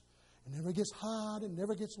voice. It never gets high, it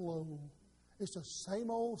never gets low. It's the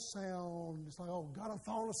same old sound. It's like, oh, God, I'm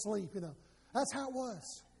falling asleep, That's how it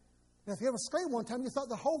was. Now, if you ever screamed one time, you thought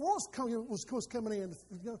the whole world was coming in.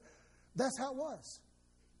 That's how it was.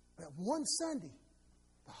 But one Sunday,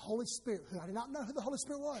 the Holy Spirit, who I did not know who the Holy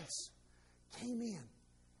Spirit was, came in.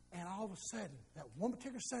 And all of a sudden, that one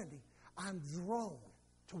particular Sunday, I'm drawn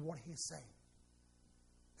to what he is saying.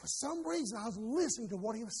 For some reason, I was listening to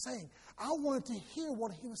what he was saying. I wanted to hear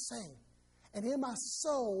what he was saying. And in my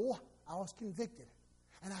soul, I was convicted.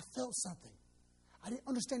 And I felt something. I didn't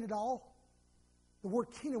understand it all. The word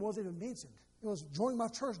kingdom wasn't even mentioned. It was joining my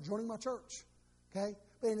church. Okay?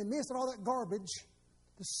 But in the midst of all that garbage,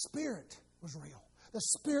 the Spirit was real. The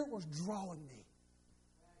Spirit was drawing me.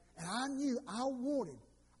 And I knew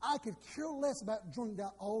I could care less about joining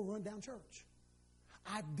that old run-down church.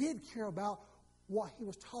 I did care about what he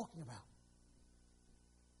was talking about.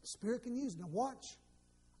 The Spirit can use it. Now watch.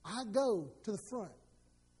 I go to the front.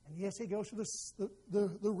 And yes, he goes through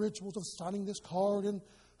the rituals of signing this card and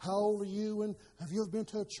how old are you and have you ever been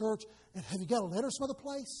to a church and have you got a letter some other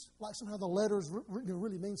place? Like somehow the letters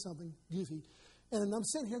really mean something goofy. And I'm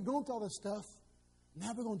sitting here going through all this stuff.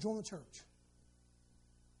 Now we're going to join the church.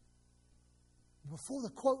 Before the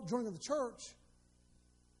quote joining the church,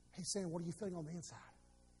 he's saying, what are you feeling on the inside?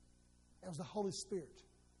 That was the Holy Spirit.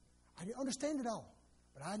 I didn't understand it all,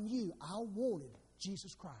 but I knew I wanted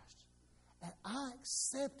Jesus Christ. And I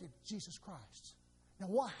accepted Jesus Christ. Now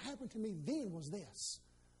what happened to me then was this.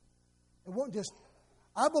 It wasn't just,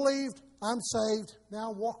 I believed, I'm saved,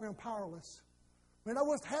 now I'm walking around powerless. When I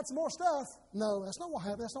had some more stuff, no, that's not what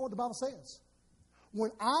happened. That's not what the Bible says.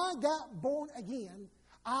 When I got born again,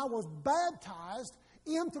 I was baptized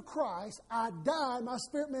into Christ. I died. My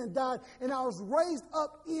spirit man died. And I was raised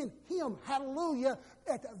up in Him. Hallelujah.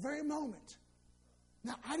 At that very moment.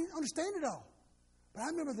 Now, I didn't understand it all. But I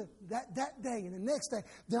remember that day and the next day.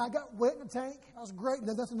 Then I got wet in the tank. I was great.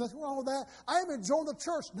 Nothing wrong with that. I even joined the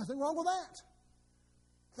church. Nothing wrong with that.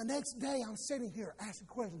 The next day, I'm sitting here asking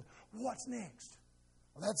questions. What's next?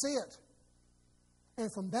 Well, that's it.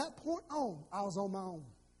 And from that point on, I was on my own.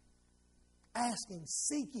 Asking,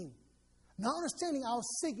 seeking, not understanding I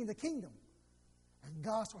was seeking the kingdom. And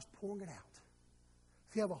God starts pouring it out.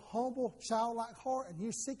 If you have a humble, childlike heart and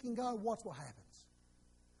you're seeking God, watch what happens.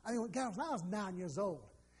 I mean, when I was 9 years old,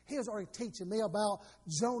 He was already teaching me about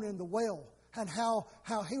Jonah in the well and how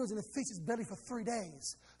he was in the fish's belly for 3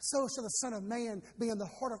 days, so shall the Son of Man be in the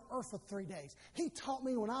heart of earth for 3 days. He taught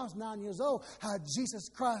me when I was 9 years old how Jesus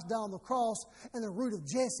Christ died on the cross and the root of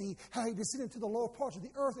Jesse, how He descended to the lower parts of the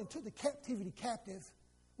earth and took the captivity captive,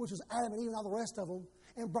 which was Adam and Eve and all the rest of them,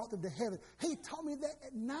 and brought them to heaven. He taught me that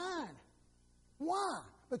at 9. Why?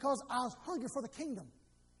 Because I was hungry for the kingdom.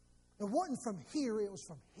 It wasn't from here, it was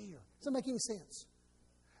from here. Does that make any sense?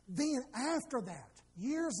 Then after that,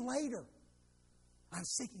 years later, I'm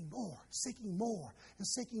seeking more, and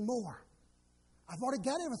seeking more. I've already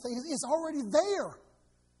got everything. It's already there.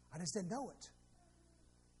 I just didn't know it.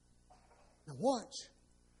 Now watch.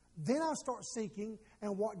 Then I start seeking,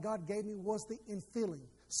 and what God gave me was the infilling.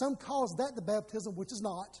 Some calls that the baptism, which is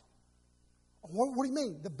not. What do you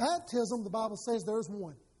mean? The baptism, the Bible says there is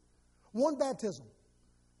one. One baptism.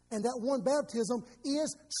 And that one baptism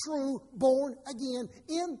is true, born again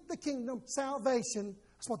in the kingdom, salvation.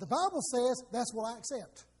 That's what the Bible says. That's what I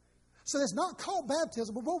accept. So it's not called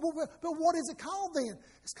baptism, but what is it called then?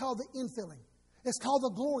 It's called the infilling. It's called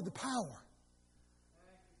the glory, the power.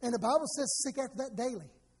 And the Bible says seek after that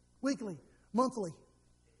daily, weekly, monthly.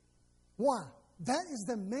 Why? That is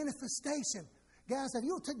the manifestation. Guys, have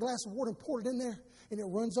you ever taken a glass of water and poured it in there and it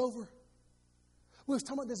runs over? We were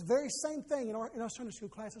talking about this very same thing in our Sunday school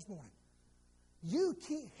class this morning. You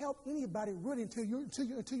can't help anybody really until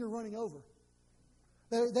you're running over.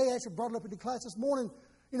 They actually brought it up in the class this morning.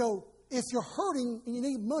 You know, if you're hurting and you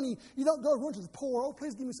need money, you don't go run to the poor. Oh,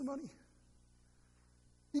 please give me some money.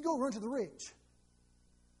 You go run to the rich.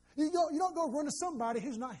 You don't go run to somebody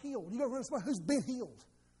who's not healed. You go run to somebody who's been healed.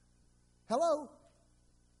 Hello?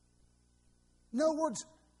 In other words,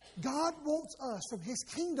 God wants us, from His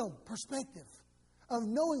kingdom perspective, of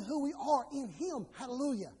knowing who we are in Him,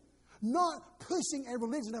 hallelujah, not pushing a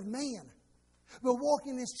religion of man, but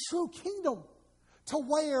walking in His true kingdom to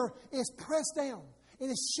where it's pressed down, it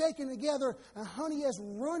is shaken together, and honey is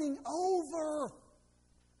running over.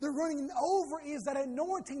 The running over is that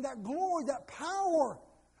anointing, that glory, that power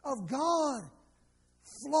of God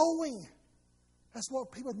flowing. That's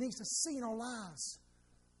what people need to see in our lives.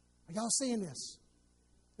 Are y'all seeing this?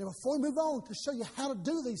 Now, before we move on to show you how to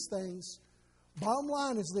do these things, bottom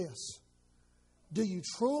line is this. Do you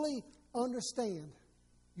truly understand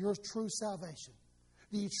your true salvation?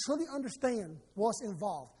 Do you truly understand what's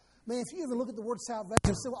involved? Man, if you even look at the word salvation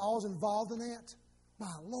and see what all's involved in that,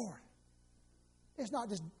 my Lord, it's not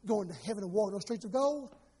just going to heaven and walking on the streets of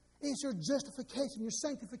gold. It's your justification, your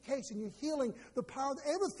sanctification, your healing, the power.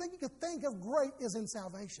 Everything you can think of great is in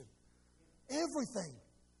salvation. Everything.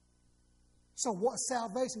 So what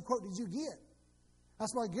salvation quote did you get?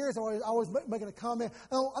 That's why Gary's always making a comment.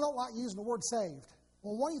 I don't like using the word saved.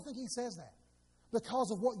 Well, why do you think he says that?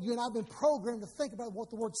 Because of what you and I have been programmed to think about what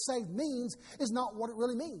the word saved means is not what it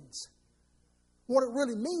really means. What it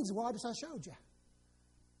really means is what I showed you.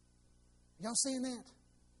 Y'all seeing that?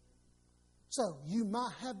 So, you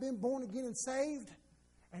might have been born again and saved,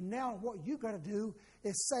 and now what you got to do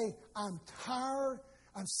is say, I'm tired.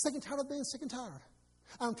 I'm sick and tired of being sick and tired.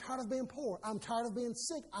 I'm tired of being poor. I'm tired of being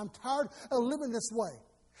sick. I'm tired of living this way.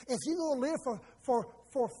 If you go live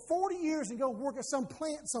for 40 years and go work at some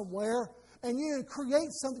plant somewhere, and you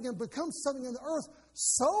create something and become something in the earth,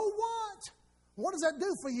 so what? What does that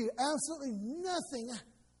do for you? Absolutely nothing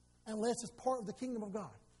unless it's part of the kingdom of God.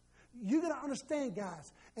 You got to understand,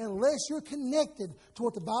 guys, unless you're connected to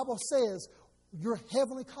what the Bible says, your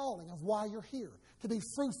heavenly calling of why you're here, to be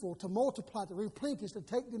fruitful, to multiply, to replenish, to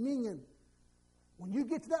take dominion. When you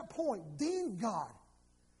get to that point, then God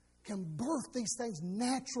can birth these things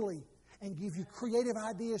naturally and give you creative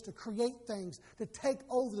ideas to create things, to take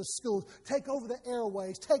over the schools, take over the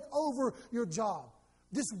airways, take over your job.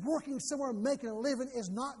 Just working somewhere and making a living is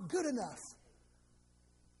not good enough.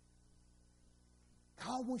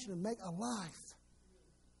 God wants you to make a life.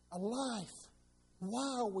 A life.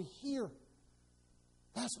 Why are we here?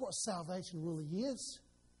 That's what salvation really is.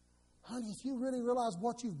 Honey, if you really realize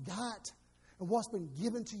what you've got and what's been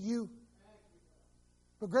given to you.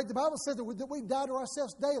 But Greg, the Bible says that we die to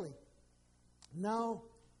ourselves daily. No.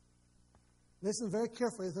 Listen very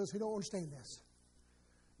carefully to those who don't understand this.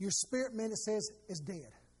 Your spirit man, it says, is dead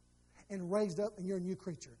and raised up, and you're a new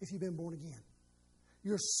creature if you've been born again.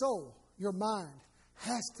 Your soul, your mind,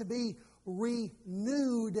 has to be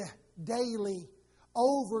renewed daily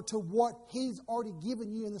over to what He's already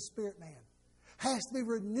given you in the spirit man. Has to be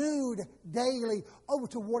renewed daily over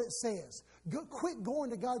to what it says. Quit going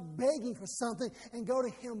to God begging for something and go to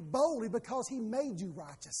Him boldly because He made you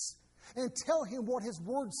righteous. And tell Him what His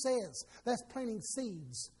Word says. That's planting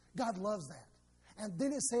seeds. God loves that. And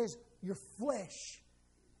then it says your flesh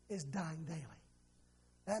is dying daily.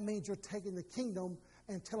 That means you're taking the kingdom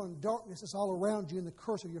and telling darkness that's all around you and the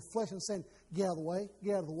curse of your flesh and saying, get out of the way,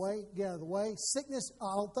 get out of the way, get out of the way. Sickness,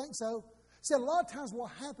 I don't think so. See, a lot of times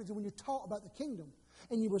what happens is when you talk about the kingdom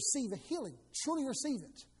and you receive a healing, truly receive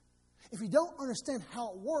it. If you don't understand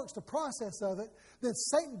how it works, the process of it, then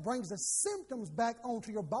Satan brings the symptoms back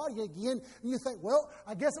onto your body again, and you think, well,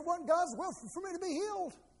 I guess it wasn't God's will for me to be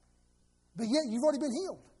healed. But yet you've already been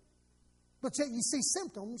healed. But yet you see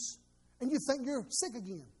symptoms, and you think you're sick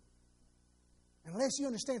again. Unless you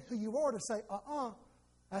understand who you are to say,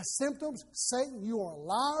 as symptoms, Satan, you are a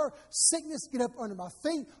liar. Sickness, get up under my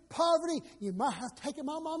feet. Poverty, you might have taken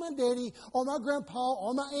my mom and daddy, or my grandpa,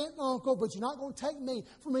 or my aunt and uncle, but you're not going to take me.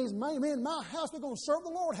 For me, in my house, we're going to serve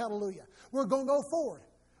the Lord. Hallelujah. We're going to go forward.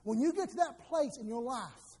 When you get to that place in your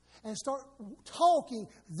life and start talking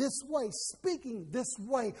this way, speaking this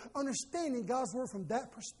way, understanding God's Word from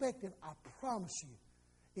that perspective, I promise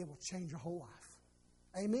you, it will change your whole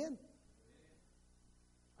life. Amen?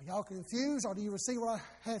 Are y'all confused, or do you receive what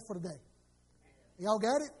I had for today? Y'all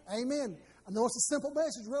got it? Amen. I know it's a simple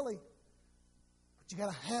message, really. But you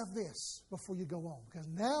got to have this before you go on. Because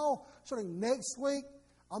now, starting next week,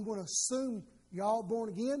 I'm going to assume y'all born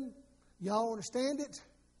again. Y'all understand it.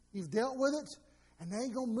 You've dealt with it. And now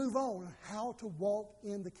you're going to move on how to walk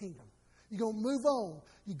in the kingdom. You're going to move on.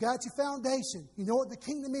 You got your foundation. You know what the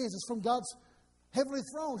kingdom is. It's from God's heavenly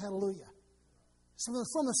throne. Hallelujah. So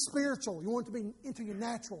from the spiritual, you want it to be into your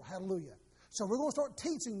natural. Hallelujah. So we're going to start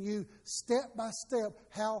teaching you step by step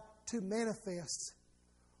how to manifest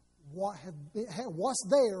what's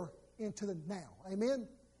there into the now. Amen?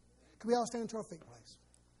 Can we all stand to our feet, please?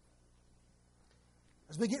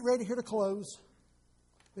 As we get ready here to close,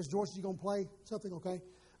 Ms. Joyce, you going to play something, okay?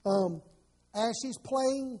 As she's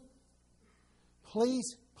playing,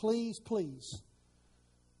 please, please, please,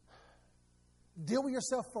 deal with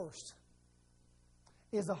yourself first.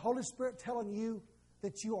 Is the Holy Spirit telling you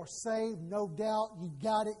that you are saved? No doubt. You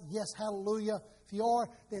got it. Yes, hallelujah. If you are,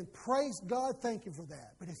 then praise God. Thank you for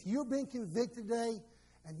that. But if you're being convicted today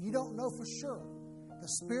and you don't know for sure, the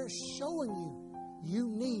Spirit's showing you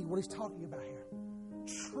need what He's talking about here.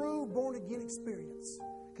 True born-again experience.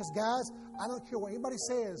 Because, guys, I don't care what anybody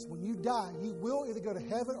says. When you die, you will either go to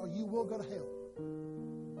heaven or you will go to hell.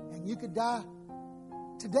 And you could die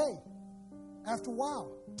today, after a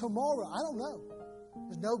while, tomorrow. I don't know.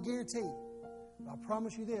 There's no guarantee. But I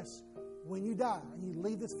promise you this. When you die and you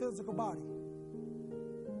leave this physical body,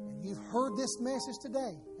 and you've heard this message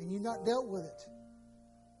today, and you've not dealt with it,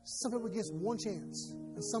 some people get one chance,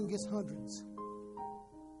 and some get hundreds.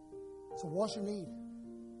 So what's your need?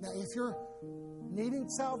 Now, if you're needing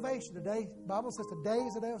salvation today, the Bible says today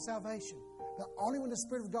is the day of salvation. But only when the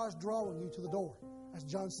Spirit of God is drawing you to the door. That's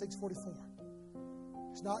John 6:44.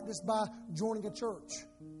 It's not just by joining a church.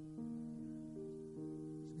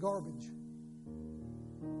 It's garbage.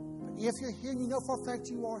 But if you're here and you know for a fact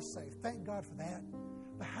you are saved, thank God for that.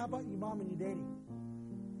 But how about your mom and your daddy?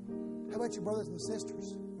 How about your brothers and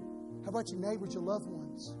sisters? How about your neighbors, your loved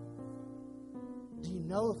ones? Do you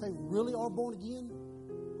know if they really are born again?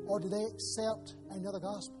 Or do they accept another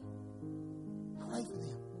gospel? Pray for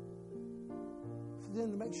them. For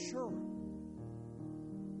them to make sure.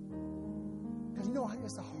 Because you know,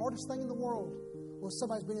 it's the hardest thing in the world when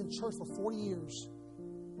somebody's been in church for 40 years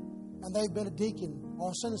and they've been a deacon or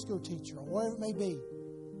a Sunday school teacher or whatever it may be.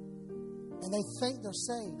 And they think they're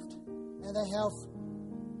saved. And they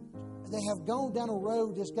have gone down a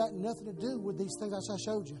road that's got nothing to do with these things I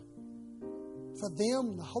showed you. For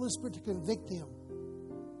them, the Holy Spirit to convict them,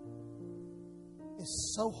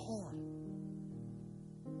 it's so hard.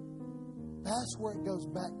 That's where it goes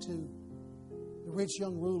back to the rich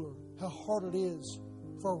young ruler. How hard it is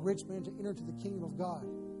for a rich man to enter into the kingdom of God.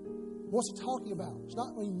 What's it talking about? It's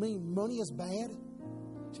not when you mean money is bad.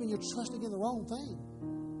 It's when you're trusting in the wrong thing.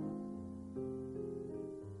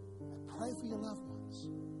 I pray for your loved ones.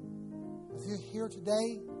 If you're here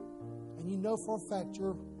today and you know for a fact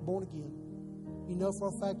you're born again, you know for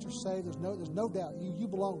a fact you're saved, there's no doubt you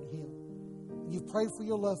belong to Him. You've prayed for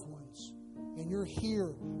your loved ones, and you're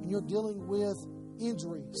here, and you're dealing with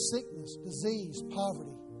injury, sickness, disease,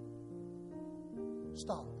 poverty.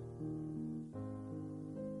 Stop.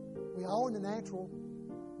 We all in the natural,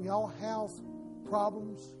 we all have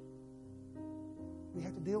problems we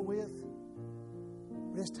have to deal with.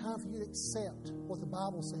 But it's time for you to accept what the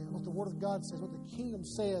Bible says, what the Word of God says, what the kingdom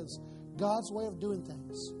says, God's way of doing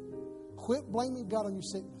things. Quit blaming God on your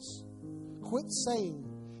sickness. Quit saying,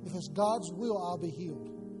 if it's God's will, I'll be healed.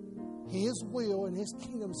 His will and His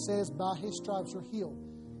kingdom says, by His stripes you're healed.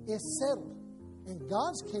 It's settled. In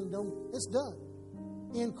God's kingdom, it's done.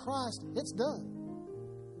 In Christ, it's done.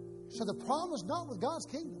 So the problem is not with God's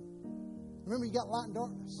kingdom. Remember, you got light and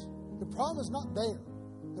darkness. The problem is not there.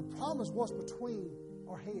 The problem is what's between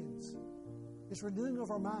our heads. It's renewing of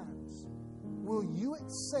our minds. Will you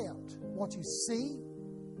accept what you see,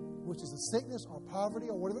 which is a sickness or poverty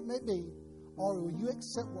or whatever it may be, or will you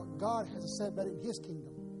accept what God has to say about it in His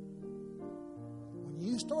kingdom? When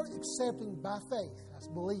you start accepting by faith, that's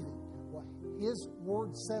believing what His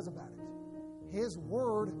Word says about it. His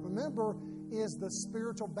Word, remember, is the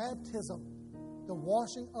spiritual baptism, the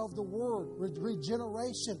washing of the Word,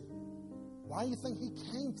 regeneration. Why do you think He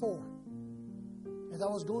came for? As I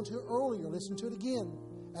was going to earlier, listen to it again.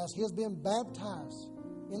 As He has been baptized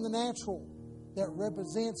in the natural, that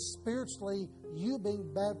represents spiritually you being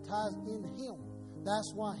baptized in Him.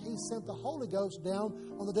 That's why He sent the Holy Ghost down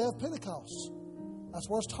on the day of Pentecost. That's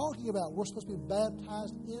what it's talking about. We're supposed to be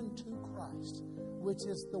baptized into Christ, which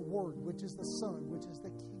is the Word, which is the Son, which is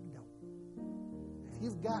the kingdom. If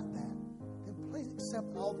you've got that, then please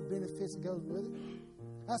accept all the benefits that goes with it.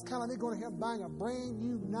 That's kind of me going ahead and buying a brand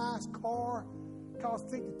new nice car, cost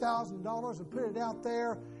 $50,000, and put it out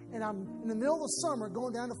there. And I'm in the middle of the summer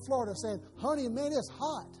going down to Florida saying, honey, man, it's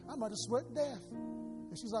hot. I'm about to sweat to death.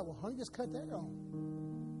 And she's like, well, honey, just cut the air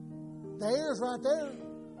on. The air is right there.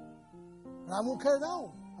 And I won't cut it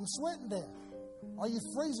on. I'm sweating to death. Or you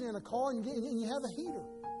freezing in a car and you have a heater.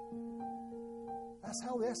 That's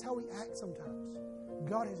how we act sometimes.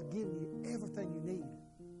 God has given you everything you need.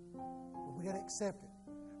 But we got to accept it.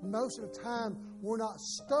 Most of the time, we're not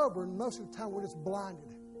stubborn. Most of the time, we're just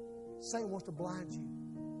blinded. Satan wants to blind you.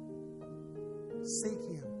 Seek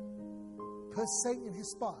Him. Put Satan in his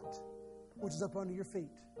spot, which is up under your feet.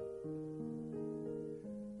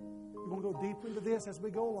 We're going to go deeper into this as we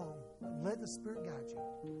go along. Let the Spirit guide you.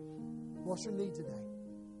 What's your need today?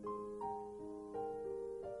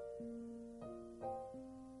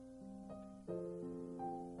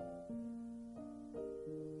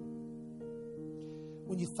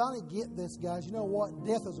 When you finally get this, guys, you know what?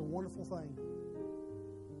 Death is a wonderful thing.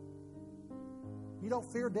 You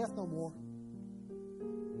don't fear death no more.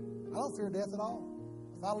 I don't fear death at all.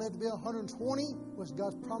 If I live to be 120, which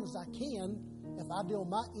God's promised I can, if I do on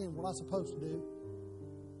my end what I'm supposed to do,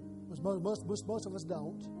 which most of us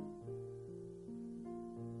don't.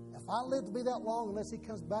 If I live to be that long, unless He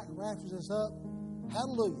comes back and raptures us up,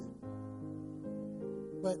 hallelujah.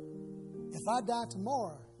 But if I die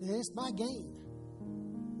tomorrow, then it's my gain.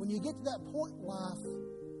 When you get to that point in life,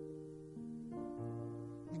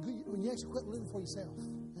 when you actually quit living for yourself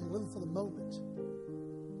and living for the moment,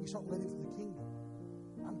 you start living for the kingdom.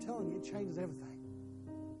 I'm telling you, it changes everything.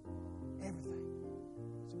 Everything.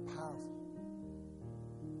 It's powerful.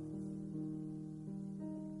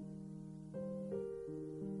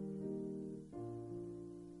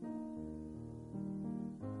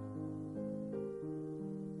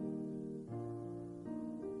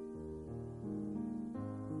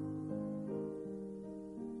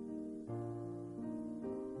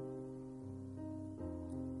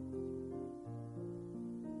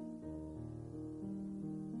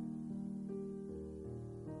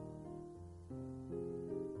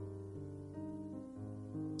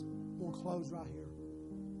 Close right here.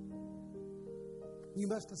 You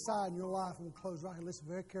must decide in your life, and we'll close right here. Listen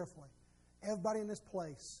very carefully. Everybody in this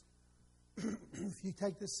place, if you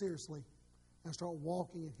take this seriously and start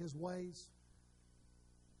walking in His ways,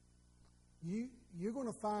 you're going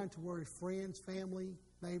to find to where friends, family,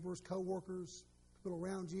 neighbors, co-workers, people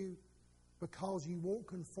around you, because you won't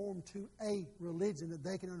conform to a religion that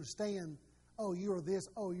they can understand, oh, you're this,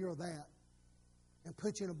 oh, you're that, and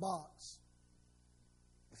put you in a box.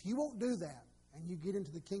 If you won't do that and you get into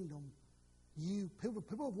the kingdom,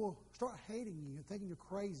 people will start hating you and thinking you're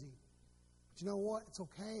crazy. But you know what? It's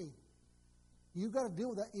okay. You've got to deal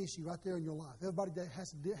with that issue right there in your life. Everybody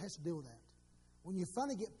has to deal with that. When you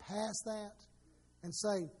finally get past that and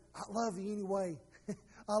say, I love you anyway.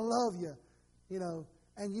 I love you.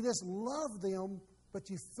 And you just love them, but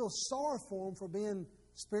you feel sorry for them for being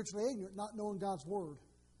spiritually ignorant, not knowing God's Word.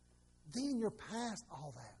 Then you're past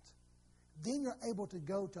all that. Then you're able to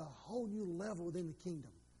go to a whole new level within the kingdom.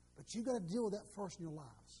 But you've got to deal with that first in your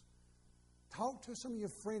lives. Talk to some of your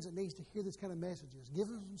friends that needs to hear this kind of messages. Give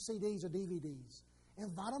them some CDs or DVDs.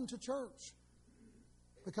 Invite them to church.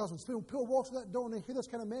 Because when people walk through that door and they hear this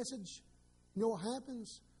kind of message, you know what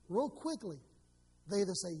happens? Real quickly, they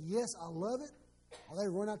either say, yes, I love it, or they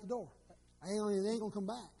run out the door. They ain't going to come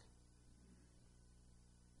back.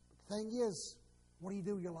 But the thing is, what do you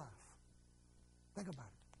do with your life? Think about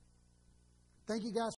it. Thank you guys.